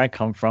kind of where I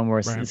come from, where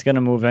it's going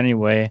to move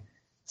anyway.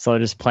 So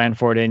just plan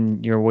for it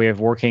in your way of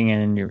working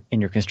and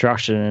in your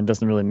construction, and it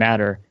doesn't really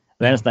matter.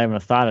 Then it's not even a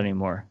thought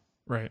anymore.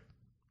 Right.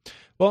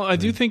 Well, I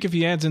do think if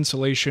he adds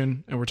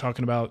insulation, and we're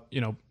talking about,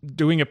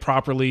 doing it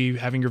properly,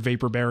 having your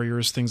vapor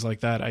barriers, things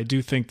like that, I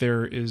do think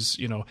there is,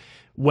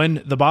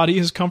 when the body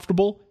is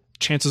comfortable,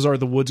 chances are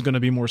the wood's going to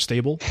be more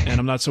stable. And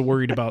I'm not so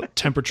worried about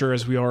temperature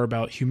as we are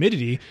about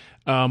humidity,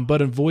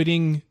 but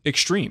avoiding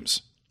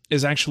extremes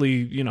is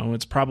actually,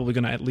 it's probably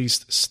going to at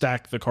least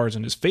stack the cards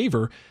in his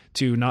favor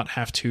to not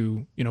have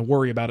to,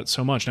 worry about it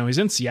so much. Now, he's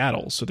in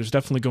Seattle, so there's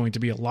definitely going to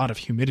be a lot of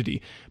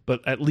humidity,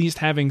 but at least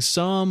having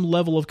some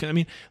level of,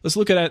 let's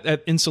look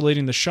at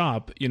insulating the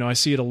shop. I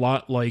see it a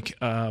lot like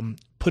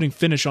putting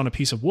finish on a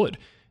piece of wood.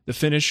 The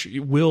finish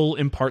will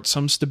impart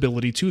some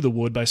stability to the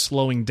wood by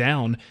slowing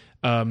down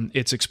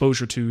its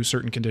exposure to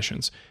certain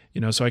conditions.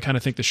 So I kind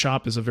of think the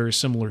shop is a very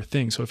similar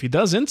thing. So if he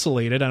does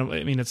insulate it,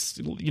 it's,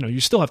 you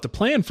still have to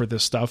plan for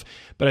this stuff,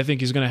 but I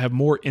think he's going to have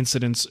more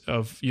incidents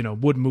of,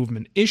 wood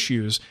movement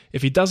issues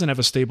if he doesn't have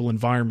a stable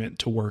environment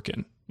to work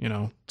in,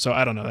 So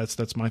I don't know.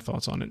 That's my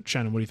thoughts on it.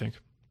 Shannon, what do you think?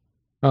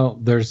 Well,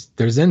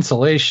 there's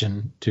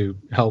insulation to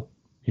help,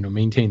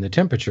 maintain the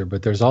temperature,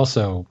 but there's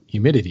also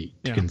humidity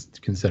to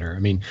consider.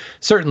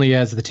 Certainly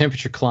as the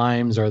temperature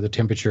climbs or the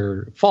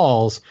temperature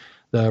falls,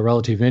 the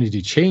relative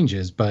humidity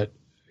changes, but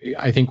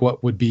I think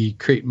what would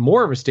create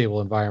more of a stable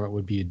environment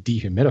would be a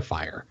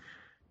dehumidifier,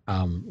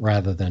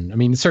 rather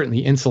than,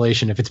 certainly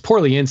insulation, if it's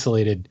poorly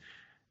insulated,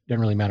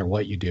 doesn't really matter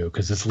what you do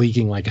because it's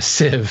leaking like a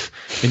sieve,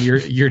 and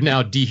you're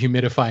now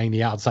dehumidifying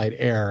the outside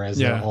air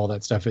as all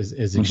that stuff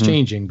is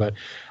exchanging. But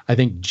I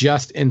think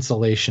just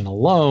insulation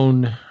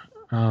alone,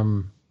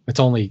 it's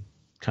only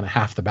kind of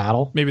half the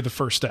battle. Maybe the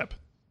first step.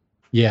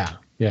 Yeah.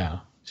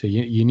 So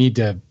you need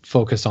to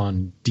focus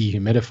on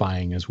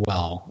dehumidifying as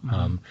well,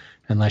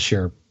 unless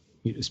you're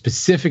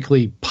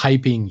specifically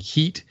piping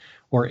heat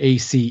or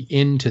AC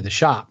into the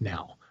shop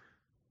now.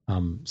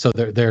 So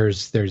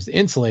there's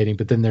insulating,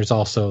 but then there's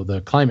also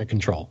the climate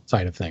control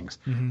side of things.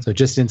 So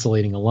just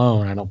insulating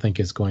alone, I don't think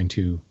is going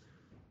to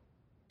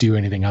do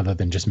anything other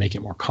than just make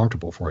it more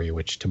comfortable for you,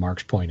 which to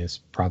Mark's point is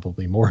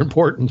probably more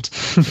important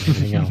than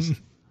anything else.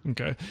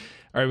 Okay.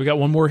 All right. We got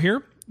one more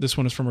here. This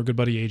one is from our good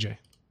buddy, AJ.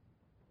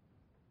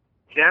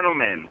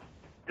 Gentlemen,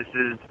 this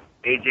is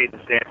AJ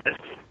DeSantis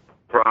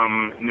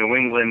from New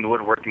England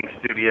Woodworking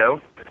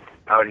Studio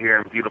out here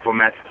in beautiful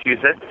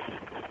Massachusetts.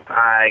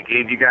 I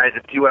gave you guys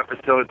a few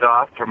episodes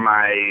off for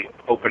my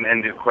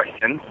open-ended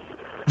questions.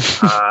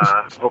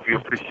 Hope you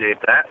appreciate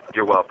that.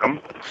 You're welcome.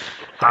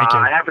 Thank you.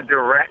 I have a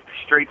direct,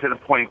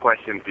 straight-to-the-point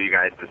question for you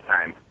guys this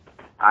time.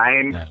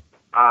 I'm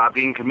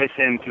being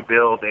commissioned to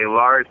build a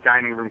large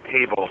dining room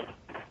table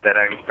that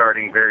I'm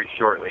starting very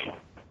shortly.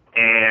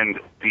 And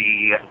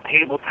the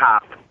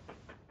tabletop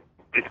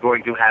is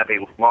going to have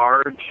a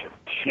large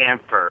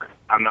chamfer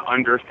on the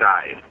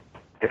underside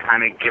to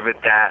kind of give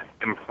it that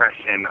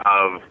impression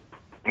of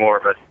more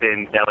of a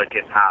thin,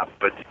 delicate top,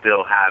 but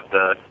still have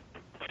the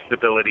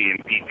stability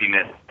and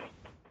beefiness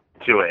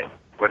to it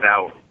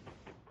without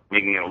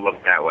making it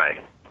look that way.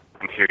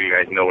 I'm sure you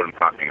guys know what I'm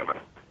talking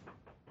about.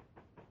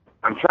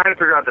 I'm trying to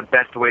figure out the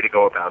best way to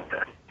go about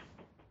this.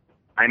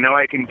 I know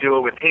I can do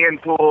it with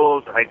hand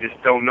tools. I just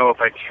don't know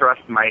if I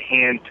trust my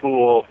hand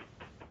tool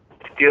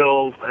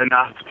skills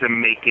enough to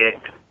make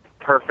it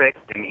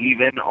perfect and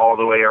even all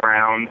the way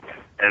around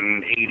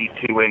an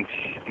 82-inch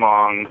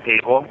long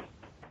table.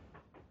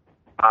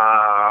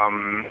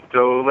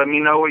 So let me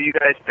know what you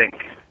guys think.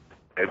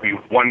 It'd be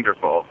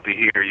wonderful to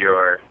hear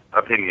your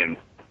opinions.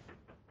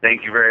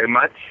 Thank you very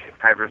much.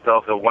 Have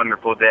yourself a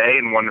wonderful day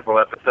and wonderful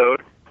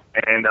episode.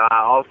 And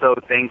also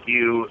thank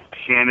you,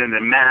 Shannon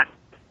and Matt,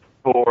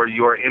 for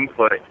your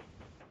input,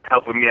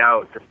 helping me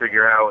out to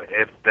figure out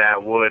if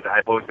that wood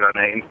I posted on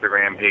that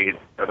Instagram page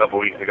a couple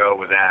weeks ago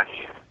was ash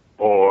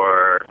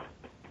or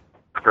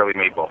curly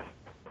maple.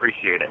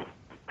 Appreciate it.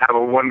 Have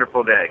a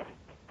wonderful day.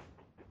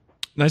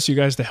 Nice of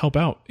you guys to help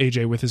out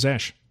AJ with his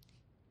ash.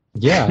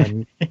 Yeah.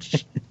 And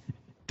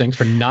thanks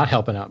for not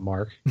helping out,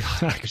 Mark.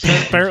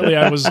 Apparently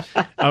I was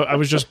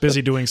just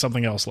busy doing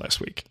something else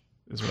last week.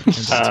 Is what it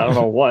turns out. I don't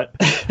know what.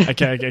 I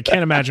can't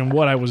imagine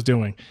what I was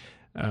doing.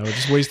 We're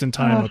just wasting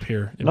time up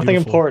here. Nothing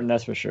important,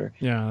 that's for sure.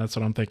 Yeah, that's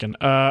what I'm thinking.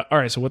 All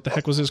right, so what the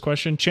heck was his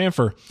question?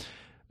 Chamfer.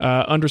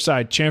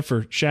 Underside,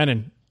 chamfer.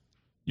 Shannon,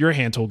 you're a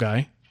hand tool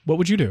guy. What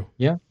would you do?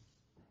 Yeah.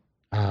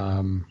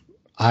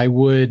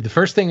 The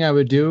first thing I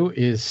would do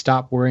is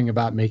stop worrying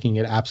about making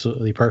it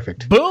absolutely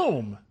perfect.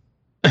 Boom!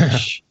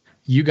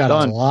 You got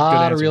a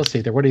lot of real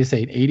estate there. What do you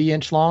say, an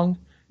 80-inch long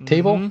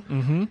table?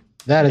 Mm-hmm.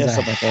 That is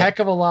a heck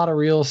of a lot of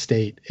real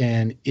estate.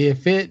 And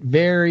if it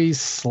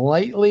varies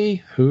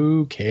slightly,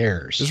 who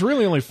cares? There's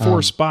really only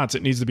 4 spots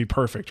it needs to be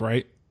perfect,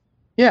 right?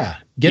 Yeah.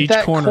 Get Each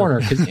that corner.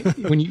 Because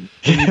when you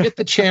get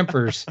the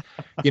chamfers,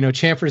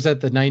 chamfers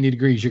at the 90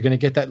 degrees, you're going to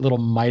get that little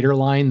miter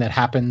line that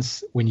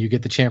happens when you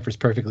get the chamfers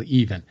perfectly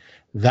even.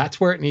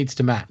 That's where it needs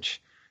to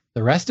match.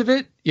 The rest of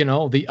it,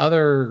 the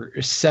other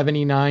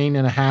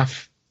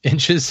 79.5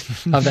 inches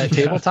of that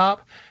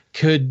tabletop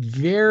could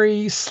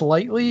vary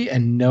slightly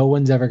and no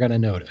one's ever going to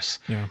notice.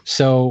 Yeah.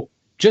 So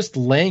just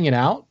laying it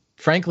out,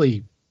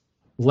 frankly,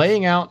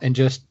 laying out and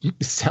just,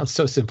 it sounds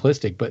so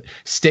simplistic, but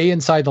stay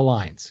inside the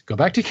lines. Go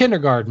back to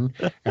kindergarten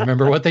and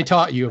remember what they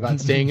taught you about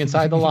staying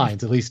inside the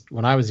lines, at least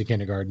when I was in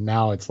kindergarten.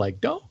 Now it's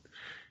like, don't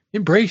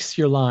embrace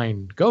your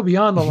line, go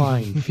beyond the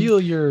line, feel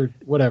your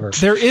whatever.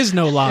 There is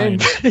no line.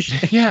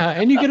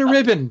 And you get a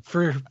ribbon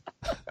for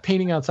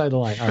painting outside the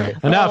line. All right,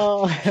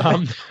 enough.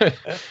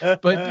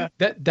 But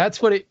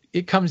that's what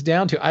it comes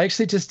down to. I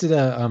actually just did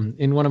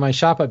in one of my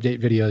shop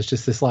update videos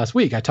just this last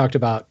week, I talked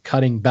about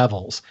cutting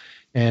bevels,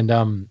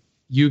 and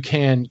you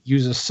can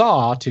use a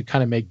saw to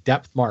kind of make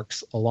depth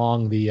marks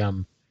along the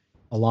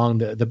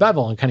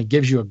bevel, and kind of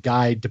gives you a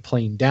guide to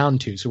plane down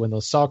to. So when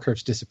those saw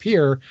curves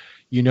disappear,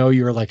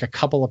 you're like a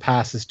couple of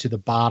passes to the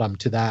bottom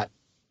to that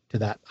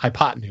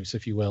hypotenuse,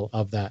 if you will,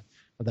 of that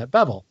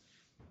bevel.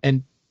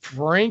 And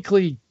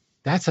frankly,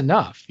 that's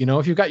enough.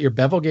 If you've got your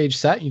bevel gauge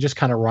set, you just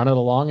kind of run it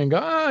along and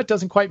go, it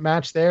doesn't quite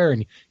match there.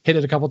 And you hit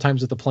it a couple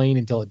times with the plane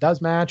until it does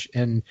match.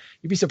 And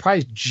you'd be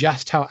surprised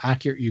just how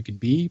accurate you can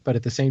be, but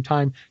at the same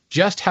time,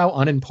 just how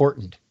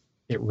unimportant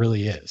it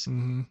really is.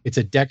 Mm-hmm. It's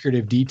a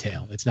decorative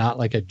detail. It's not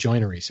like a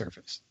joinery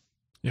surface.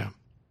 Yeah.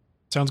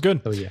 Sounds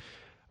good. So, yeah.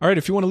 All right,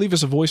 if you want to leave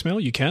us a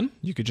voicemail, you can.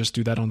 You could just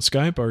do that on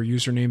Skype. Our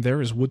username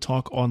there is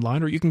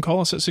WoodTalkOnline, or you can call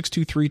us at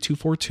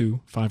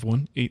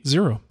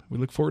 623-242-5180. We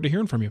look forward to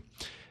hearing from you.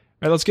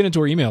 All right, let's get into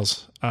our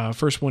emails.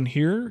 First one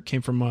here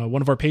came from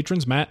one of our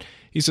patrons, Matt.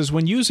 He says,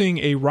 when using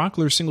a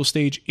Rockler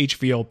single-stage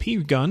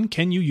HVLP gun,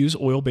 can you use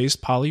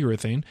oil-based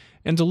polyurethane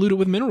and dilute it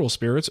with mineral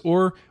spirits,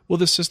 or will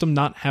this system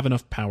not have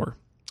enough power?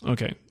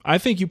 Okay, I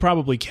think you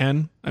probably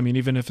can. I mean,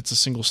 even if it's a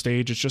single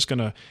stage, it's just going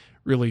to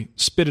really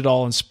spit it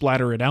all and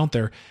splatter it out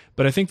there.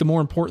 But I think the more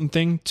important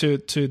thing to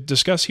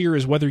discuss here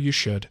is whether you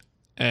should.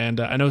 And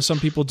I know some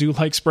people do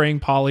like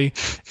spraying poly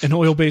and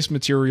oil-based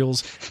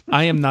materials.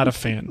 I am not a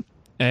fan.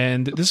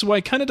 And this is why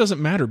it kind of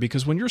doesn't matter,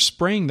 because when you're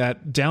spraying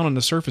that down on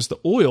the surface, the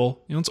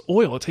oil, it's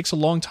oil. It takes a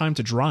long time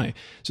to dry.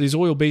 So these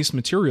oil-based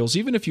materials,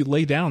 even if you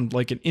lay down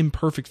like an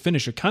imperfect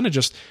finish, it kind of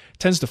just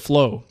tends to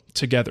flow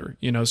together.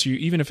 So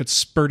even if it's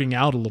spurting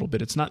out a little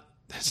bit, it's not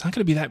going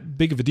to be that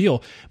big of a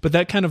deal. But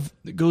that kind of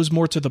goes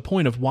more to the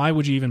point of why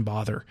would you even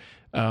bother?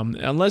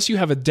 Unless you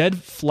have a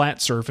dead flat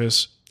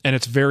surface and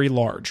it's very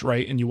large,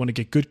 right? And you want to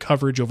get good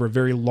coverage over a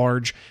very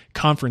large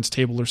conference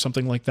table or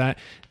something like that,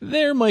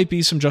 there might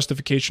be some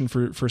justification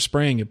for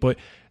spraying it. But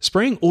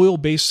spraying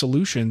oil-based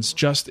solutions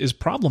just is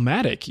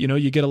problematic.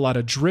 You get a lot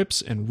of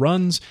drips and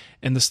runs,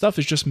 and the stuff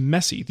is just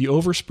messy. The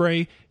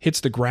overspray hits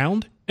the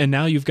ground, and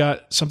now you've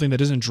got something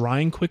that isn't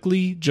drying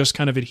quickly, just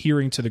kind of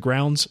adhering to the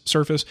ground's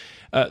surface.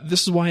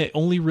 This is why I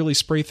only really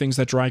spray things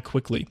that dry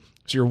quickly.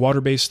 So your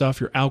water-based stuff,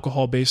 your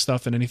alcohol-based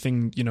stuff, and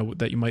anything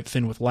that you might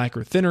thin with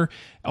lacquer thinner,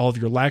 all of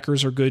your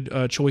lacquers are good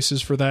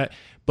choices for that.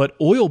 But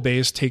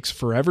oil-based takes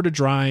forever to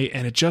dry,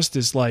 and it just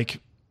is like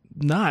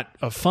not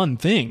a fun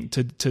thing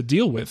to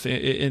deal with,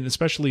 and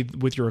especially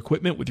with your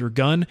equipment, with your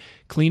gun.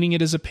 Cleaning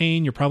it is a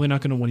pain. You're probably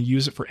not going to want to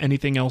use it for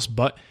anything else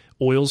but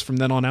oils from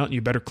then on out, and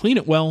you better clean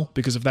it well,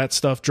 because if that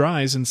stuff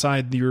dries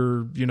inside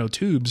your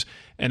tubes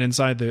and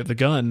inside the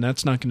gun,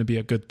 that's not going to be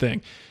a good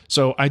thing.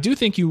 So I do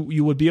think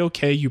you would be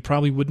okay. You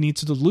probably would need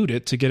to dilute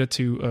it to get it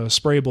to a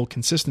sprayable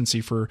consistency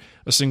for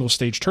a single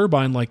stage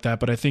turbine like that,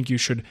 but I think you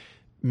should,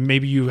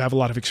 maybe you have a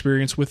lot of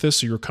experience with this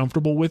so you're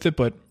comfortable with it,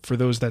 but for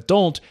those that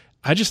don't,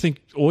 I just think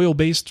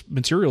oil-based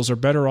materials are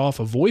better off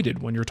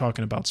avoided when you're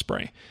talking about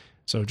spray.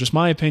 So just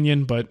my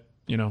opinion, but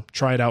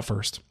try it out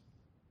first.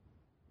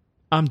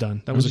 I'm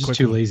done. That was a quick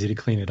too one. Lazy to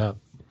clean it up.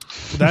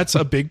 That's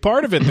a big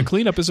part of it. The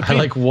cleanup is a pain. I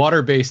like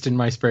water-based in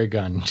my spray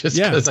gun just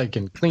because I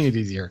can clean it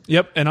easier.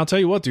 Yep. And I'll tell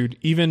you what, dude,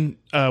 even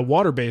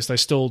water-based, I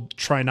still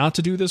try not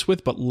to do this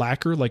with, but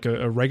lacquer, like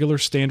a regular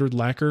standard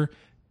lacquer,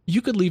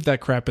 you could leave that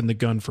crap in the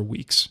gun for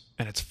weeks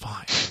and it's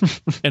fine.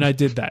 And I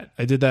did that.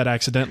 I did that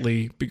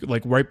accidentally,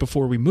 like right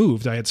before we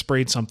moved. I had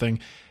sprayed something,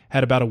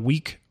 had about a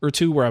week or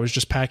two where I was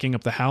just packing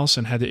up the house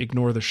and had to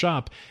ignore the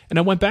shop. And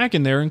I went back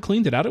in there and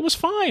cleaned it out. It was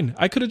fine.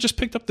 I could have just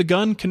picked up the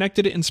gun,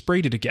 connected it, and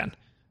sprayed it again,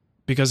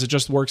 because it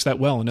just works that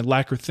well. And a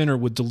lacquer thinner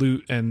would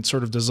dilute and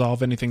sort of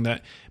dissolve anything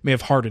that may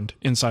have hardened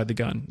inside the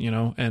gun,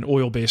 and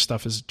oil-based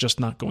stuff is just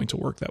not going to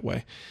work that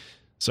way.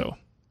 So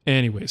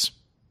anyways,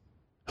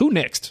 who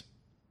next?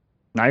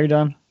 Now you're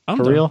done? I'm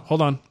For done. real?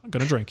 Hold on. I'm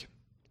going to drink.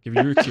 Give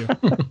you your cue.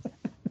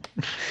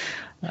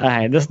 All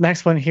right, this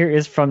next one here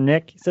is from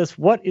Nick. He says,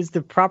 what is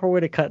the proper way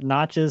to cut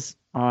notches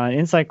on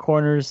inside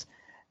corners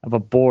of a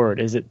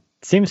board? It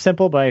seems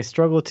simple, but I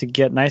struggle to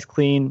get nice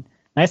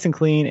and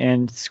clean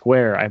and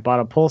square. I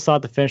bought a pull saw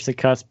to finish the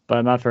cuts, but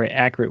I'm not very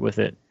accurate with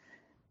it.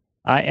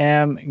 I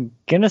am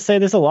going to say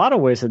there's a lot of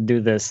ways to do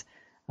this.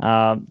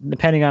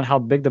 Depending on how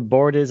big the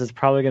board is, it's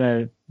probably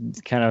going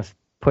to kind of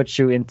put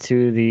you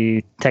into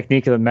the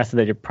technique of the method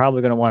that you're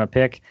probably going to want to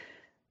pick.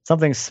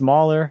 Something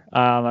smaller,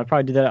 I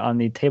probably do that on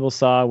the table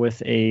saw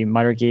with a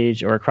miter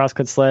gauge or a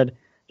crosscut sled.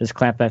 Just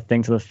clamp that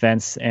thing to the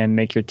fence and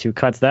make your two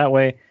cuts that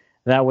way.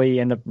 That way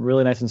you end up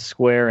really nice and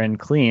square and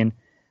clean.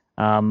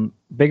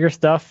 Bigger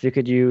stuff, you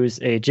could use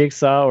a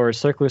jigsaw or a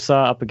circular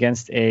saw up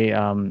against a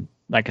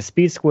like a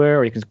speed square,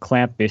 or you can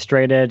clamp a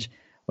straight edge,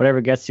 whatever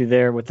gets you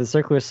there. With the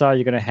circular saw,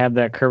 you're going to have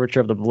that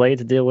curvature of the blade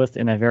to deal with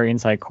in a very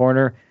inside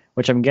corner,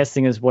 which I'm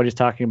guessing is what he's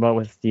talking about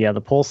with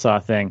the pull saw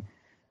thing.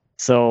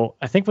 So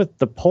I think with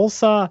the pull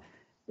saw,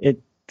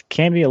 it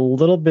can be a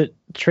little bit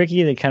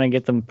tricky to kind of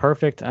get them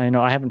perfect. I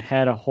know I haven't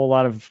had a whole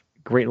lot of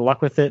great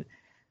luck with it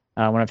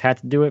when I've had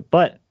to do it,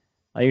 but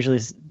I usually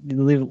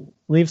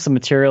leave some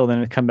material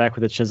and then come back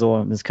with a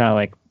chisel and just kind of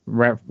like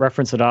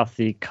reference it off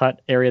the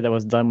cut area that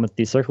was done with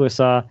the circular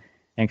saw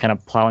and kind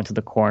of plow into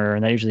the corner.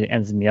 And that usually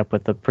ends me up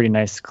with a pretty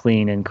nice,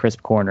 clean and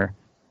crisp corner.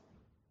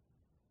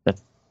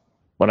 That's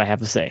what I have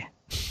to say.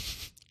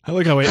 I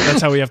like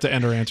that's how we have to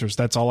end our answers.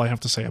 That's all I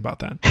have to say about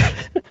that.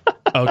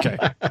 Okay.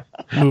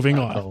 Moving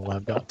on. All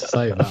I've got to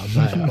say about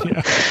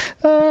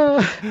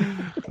that.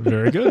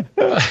 Very good.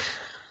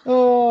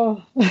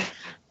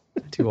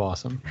 Too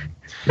awesome.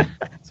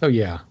 So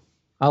yeah,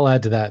 I'll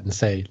add to that and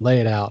say, lay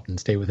it out and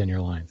stay within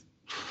your lines.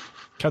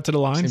 Cut to the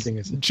lines? Same thing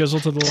as Chisel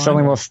to the line?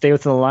 Something will stay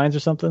within the lines or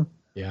something?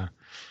 Yeah.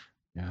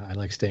 Yeah, I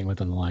like staying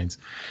within the lines.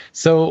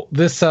 So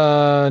this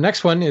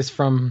next one is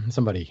from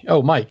somebody.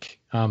 Oh, Mike.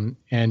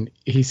 And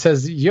he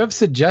says, you have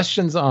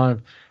suggestions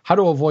on how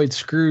to avoid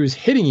screws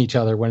hitting each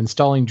other when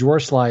installing drawer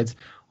slides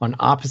on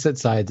opposite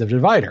sides of a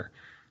divider.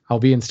 I'll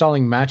be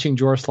installing matching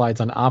drawer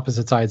slides on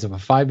opposite sides of a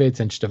 5/8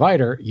 inch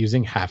divider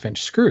using 1/2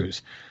 inch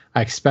screws.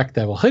 I expect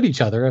they will hit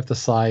each other if the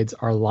slides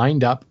are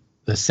lined up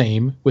the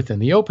same within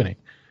the opening.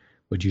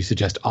 Would you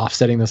suggest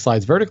offsetting the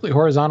slides vertically,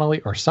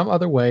 horizontally, or some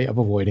other way of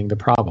avoiding the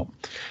problem?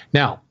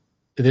 Now,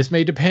 this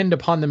may depend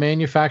upon the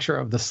manufacturer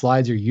of the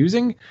slides you're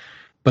using,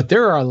 but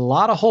there are a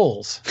lot of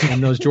holes in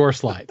those drawer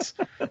slides.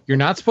 You're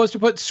not supposed to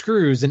put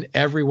screws in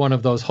every one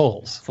of those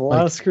holes. It's a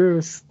lot of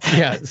screws.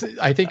 Yeah,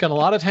 I think a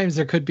lot of times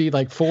there could be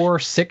like 4 or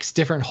 6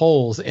 different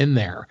holes in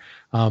there.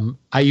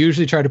 I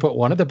usually try to put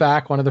one at the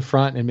back, one at the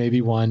front, and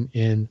maybe one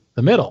in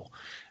the middle.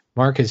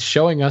 Mark is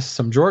showing us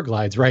some drawer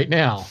glides right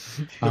now.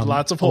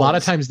 Lots of holes. A lot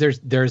of times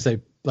there's a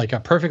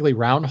perfectly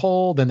round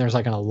hole, then there's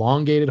like an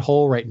elongated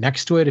hole right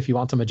next to it if you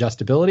want some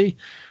adjustability.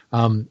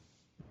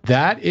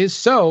 That is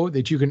so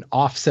that you can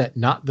offset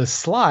not the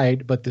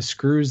slide, but the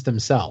screws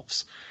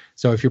themselves.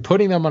 So if you're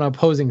putting them on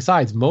opposing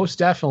sides, most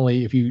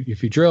definitely, if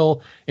you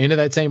drill into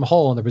that same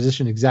hole and the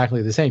position is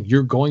exactly the same,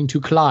 you're going to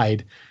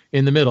collide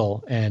in the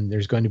middle, and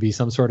there's going to be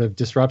some sort of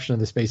disruption of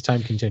the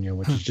space-time continuum,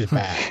 which is just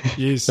bad.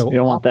 Yes. So you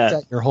don't want that.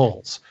 Offset your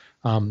holes.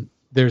 I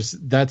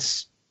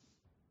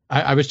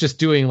was just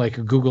doing like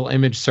a Google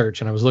image search,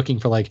 and I was looking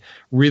for like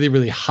really,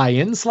 really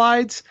high-end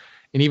slides.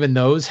 And even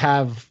those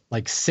have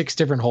like 6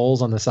 different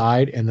holes on the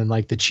side. And then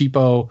like the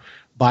cheapo,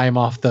 buy them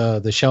off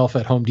the shelf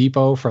at Home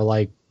Depot for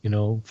like,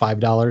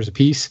 $5 a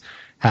piece,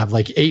 have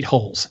like 8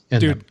 holes in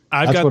Dude, them.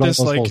 I've got this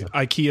like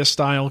IKEA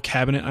style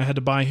cabinet I had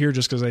to buy here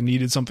just because I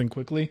needed something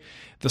quickly.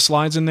 The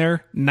slides in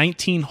there,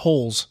 19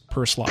 holes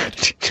per slide.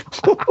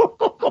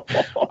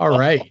 All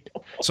right.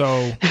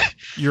 So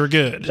you're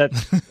good.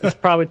 That's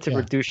probably to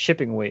reduce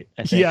shipping weight,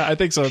 I think. Yeah, I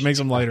think so. It makes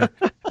them lighter.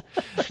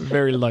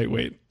 Very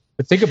lightweight.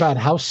 But think about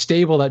how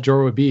stable that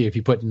drawer would be if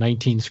you put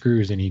 19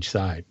 screws in each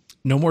side.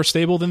 No more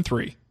stable than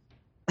 3.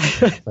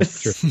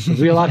 That's true. It would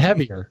be a lot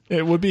heavier.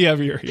 It would be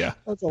heavier, yeah.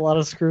 That's a lot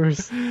of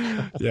screws.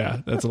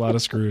 Yeah, that's a lot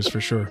of screws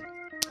for sure.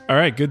 All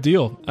right, good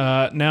deal.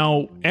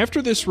 Now,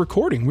 after this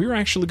recording, we're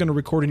actually going to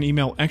record an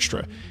email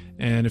extra.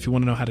 And if you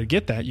want to know how to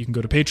get that, you can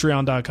go to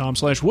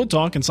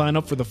patreon.com/woodtalk and sign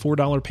up for the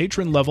 $4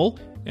 patron level.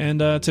 And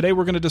today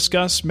we're going to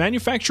discuss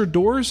manufactured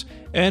doors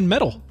and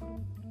metal.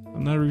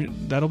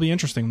 That'll be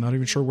interesting. I'm not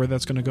even sure where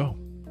that's going to go.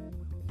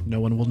 No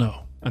one will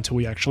know until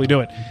we actually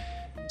do it.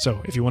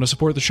 So if you want to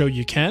support the show,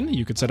 you can.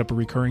 You could set up a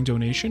recurring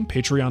donation,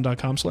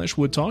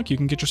 patreon.com/woodtalk. You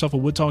can get yourself a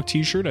Woodtalk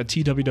t-shirt at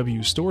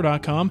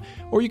twwstore.com,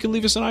 or you can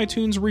leave us an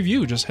iTunes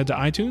review. Just head to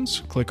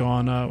iTunes, click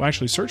on,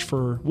 search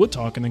for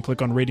Woodtalk, and then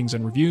click on ratings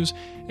and reviews,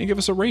 and give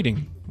us a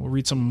rating. We'll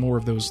read some more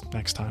of those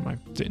next time. I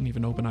didn't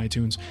even open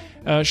iTunes.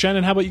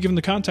 Shannon, how about you give them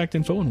the contact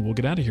info, and we'll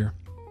get out of here.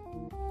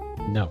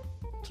 No.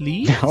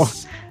 Please? No,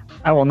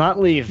 I will not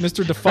leave.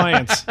 Mr.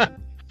 Defiance.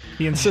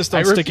 He insists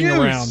on sticking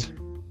around.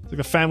 It's like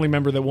a family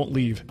member that won't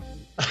leave.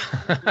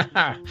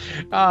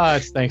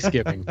 It's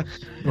Thanksgiving.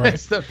 Right.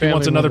 He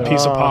wants another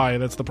piece of pie.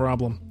 That's the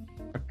problem.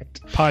 Right.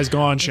 Pie's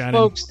gone, Shannon.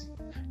 Folks,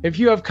 if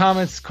you have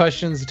comments,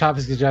 questions,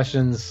 topic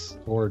suggestions,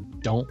 or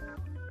don't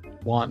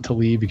want to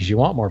leave because you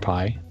want more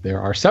pie,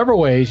 there are several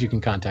ways you can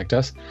contact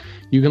us.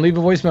 You can leave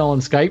a voicemail on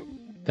Skype.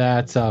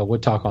 That's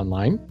Wood Talk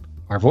Online.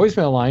 Our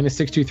voicemail line is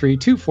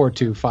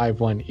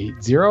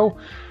 623-242-5180.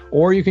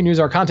 Or you can use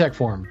our contact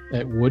form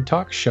at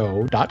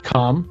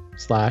woodtalkshow.com/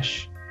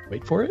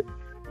 wait for it,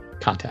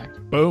 contact.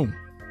 Boom.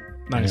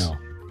 Nice.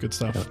 Good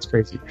stuff. That's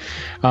crazy.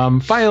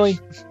 Finally,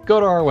 go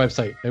to our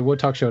website at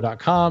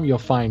woodtalkshow.com. You'll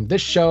find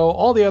this show,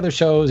 all the other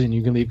shows, and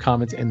you can leave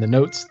comments in the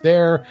notes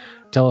there.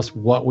 Tell us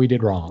what we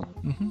did wrong.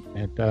 Mm-hmm.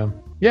 And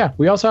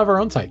we also have our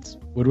own sites,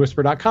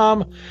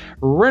 woodwhisper.com,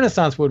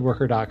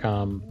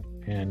 renaissancewoodworker.com,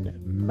 and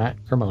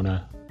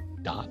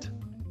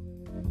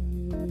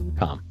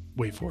mattcremona.com.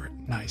 Wait for it.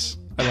 Nice.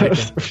 I like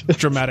it.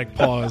 Dramatic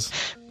pause.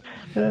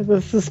 The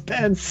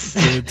suspense.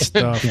 Good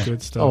stuff.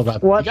 Good stuff. All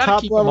about what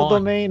top level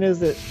domain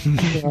is it?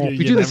 If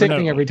you do the same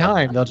thing every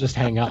time, they'll just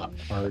hang up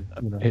or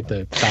hit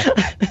the back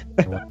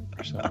or whatever.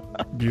 So.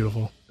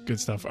 Beautiful. Good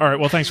stuff. All right.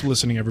 Well, thanks for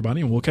listening, everybody,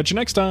 and we'll catch you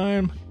next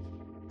time.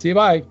 See you.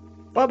 Bye.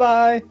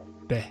 Bye-bye.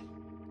 Bye.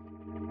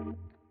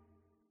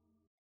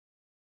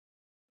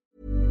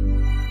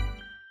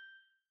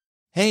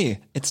 Hey,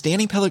 it's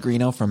Danny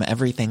Pellegrino from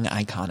Everything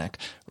Iconic.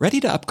 Ready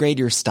to upgrade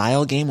your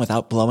style game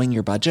without blowing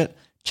your budget?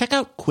 Check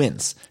out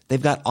Quince. They've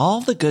got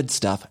all the good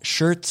stuff,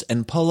 shirts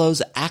and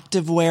polos,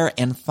 activewear,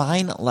 and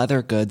fine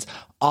leather goods,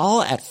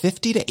 all at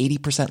 50 to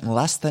 80%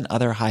 less than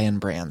other high-end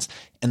brands.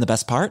 And the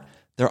best part?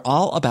 They're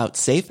all about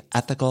safe,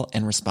 ethical,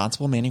 and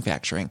responsible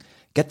manufacturing.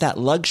 Get that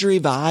luxury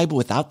vibe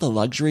without the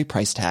luxury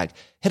price tag.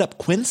 Hit up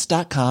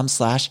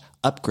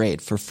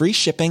quince.com/upgrade for free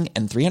shipping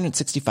and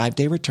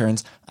 365-day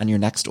returns on your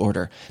next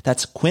order.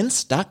 That's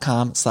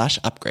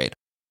quince.com/upgrade.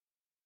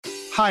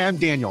 Hi, I'm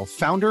Daniel,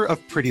 founder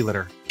of Pretty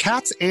Litter.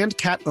 Cats and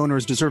cat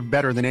owners deserve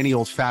better than any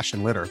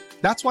old-fashioned litter.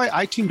 That's why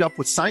I teamed up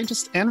with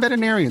scientists and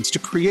veterinarians to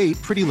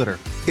create Pretty Litter.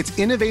 Its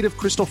innovative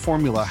crystal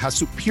formula has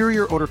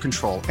superior odor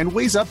control and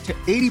weighs up to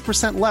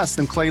 80% less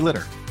than clay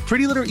litter.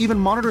 Pretty Litter even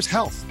monitors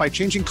health by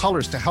changing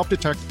colors to help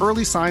detect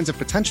early signs of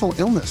potential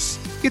illness.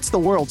 It's the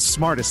world's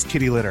smartest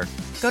kitty litter.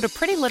 Go to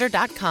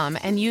prettylitter.com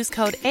and use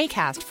code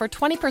ACAST for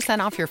 20%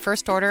 off your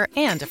first order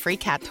and a free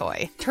cat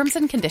toy. Terms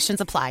and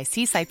conditions apply.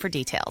 See site for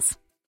details.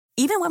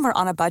 Even when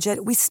we're on a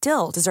budget, we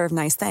still deserve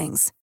nice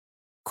things.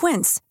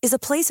 Quince is a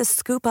place to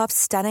scoop up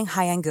stunning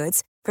high-end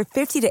goods for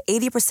 50 to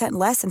 80%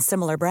 less than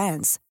similar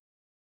brands.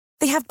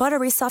 They have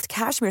buttery soft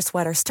cashmere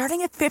sweaters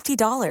starting at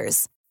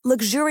 $50,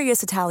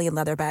 luxurious Italian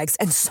leather bags,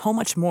 and so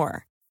much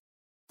more.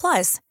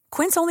 Plus,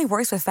 Quince only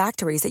works with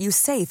factories that use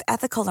safe,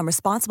 ethical, and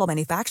responsible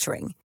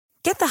manufacturing.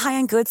 Get the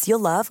high-end goods you'll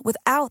love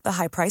without the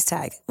high price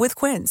tag with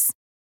Quince.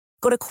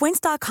 Go to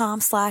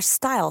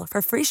quince.com/style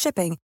for free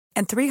shipping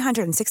and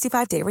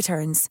 365-day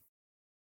returns.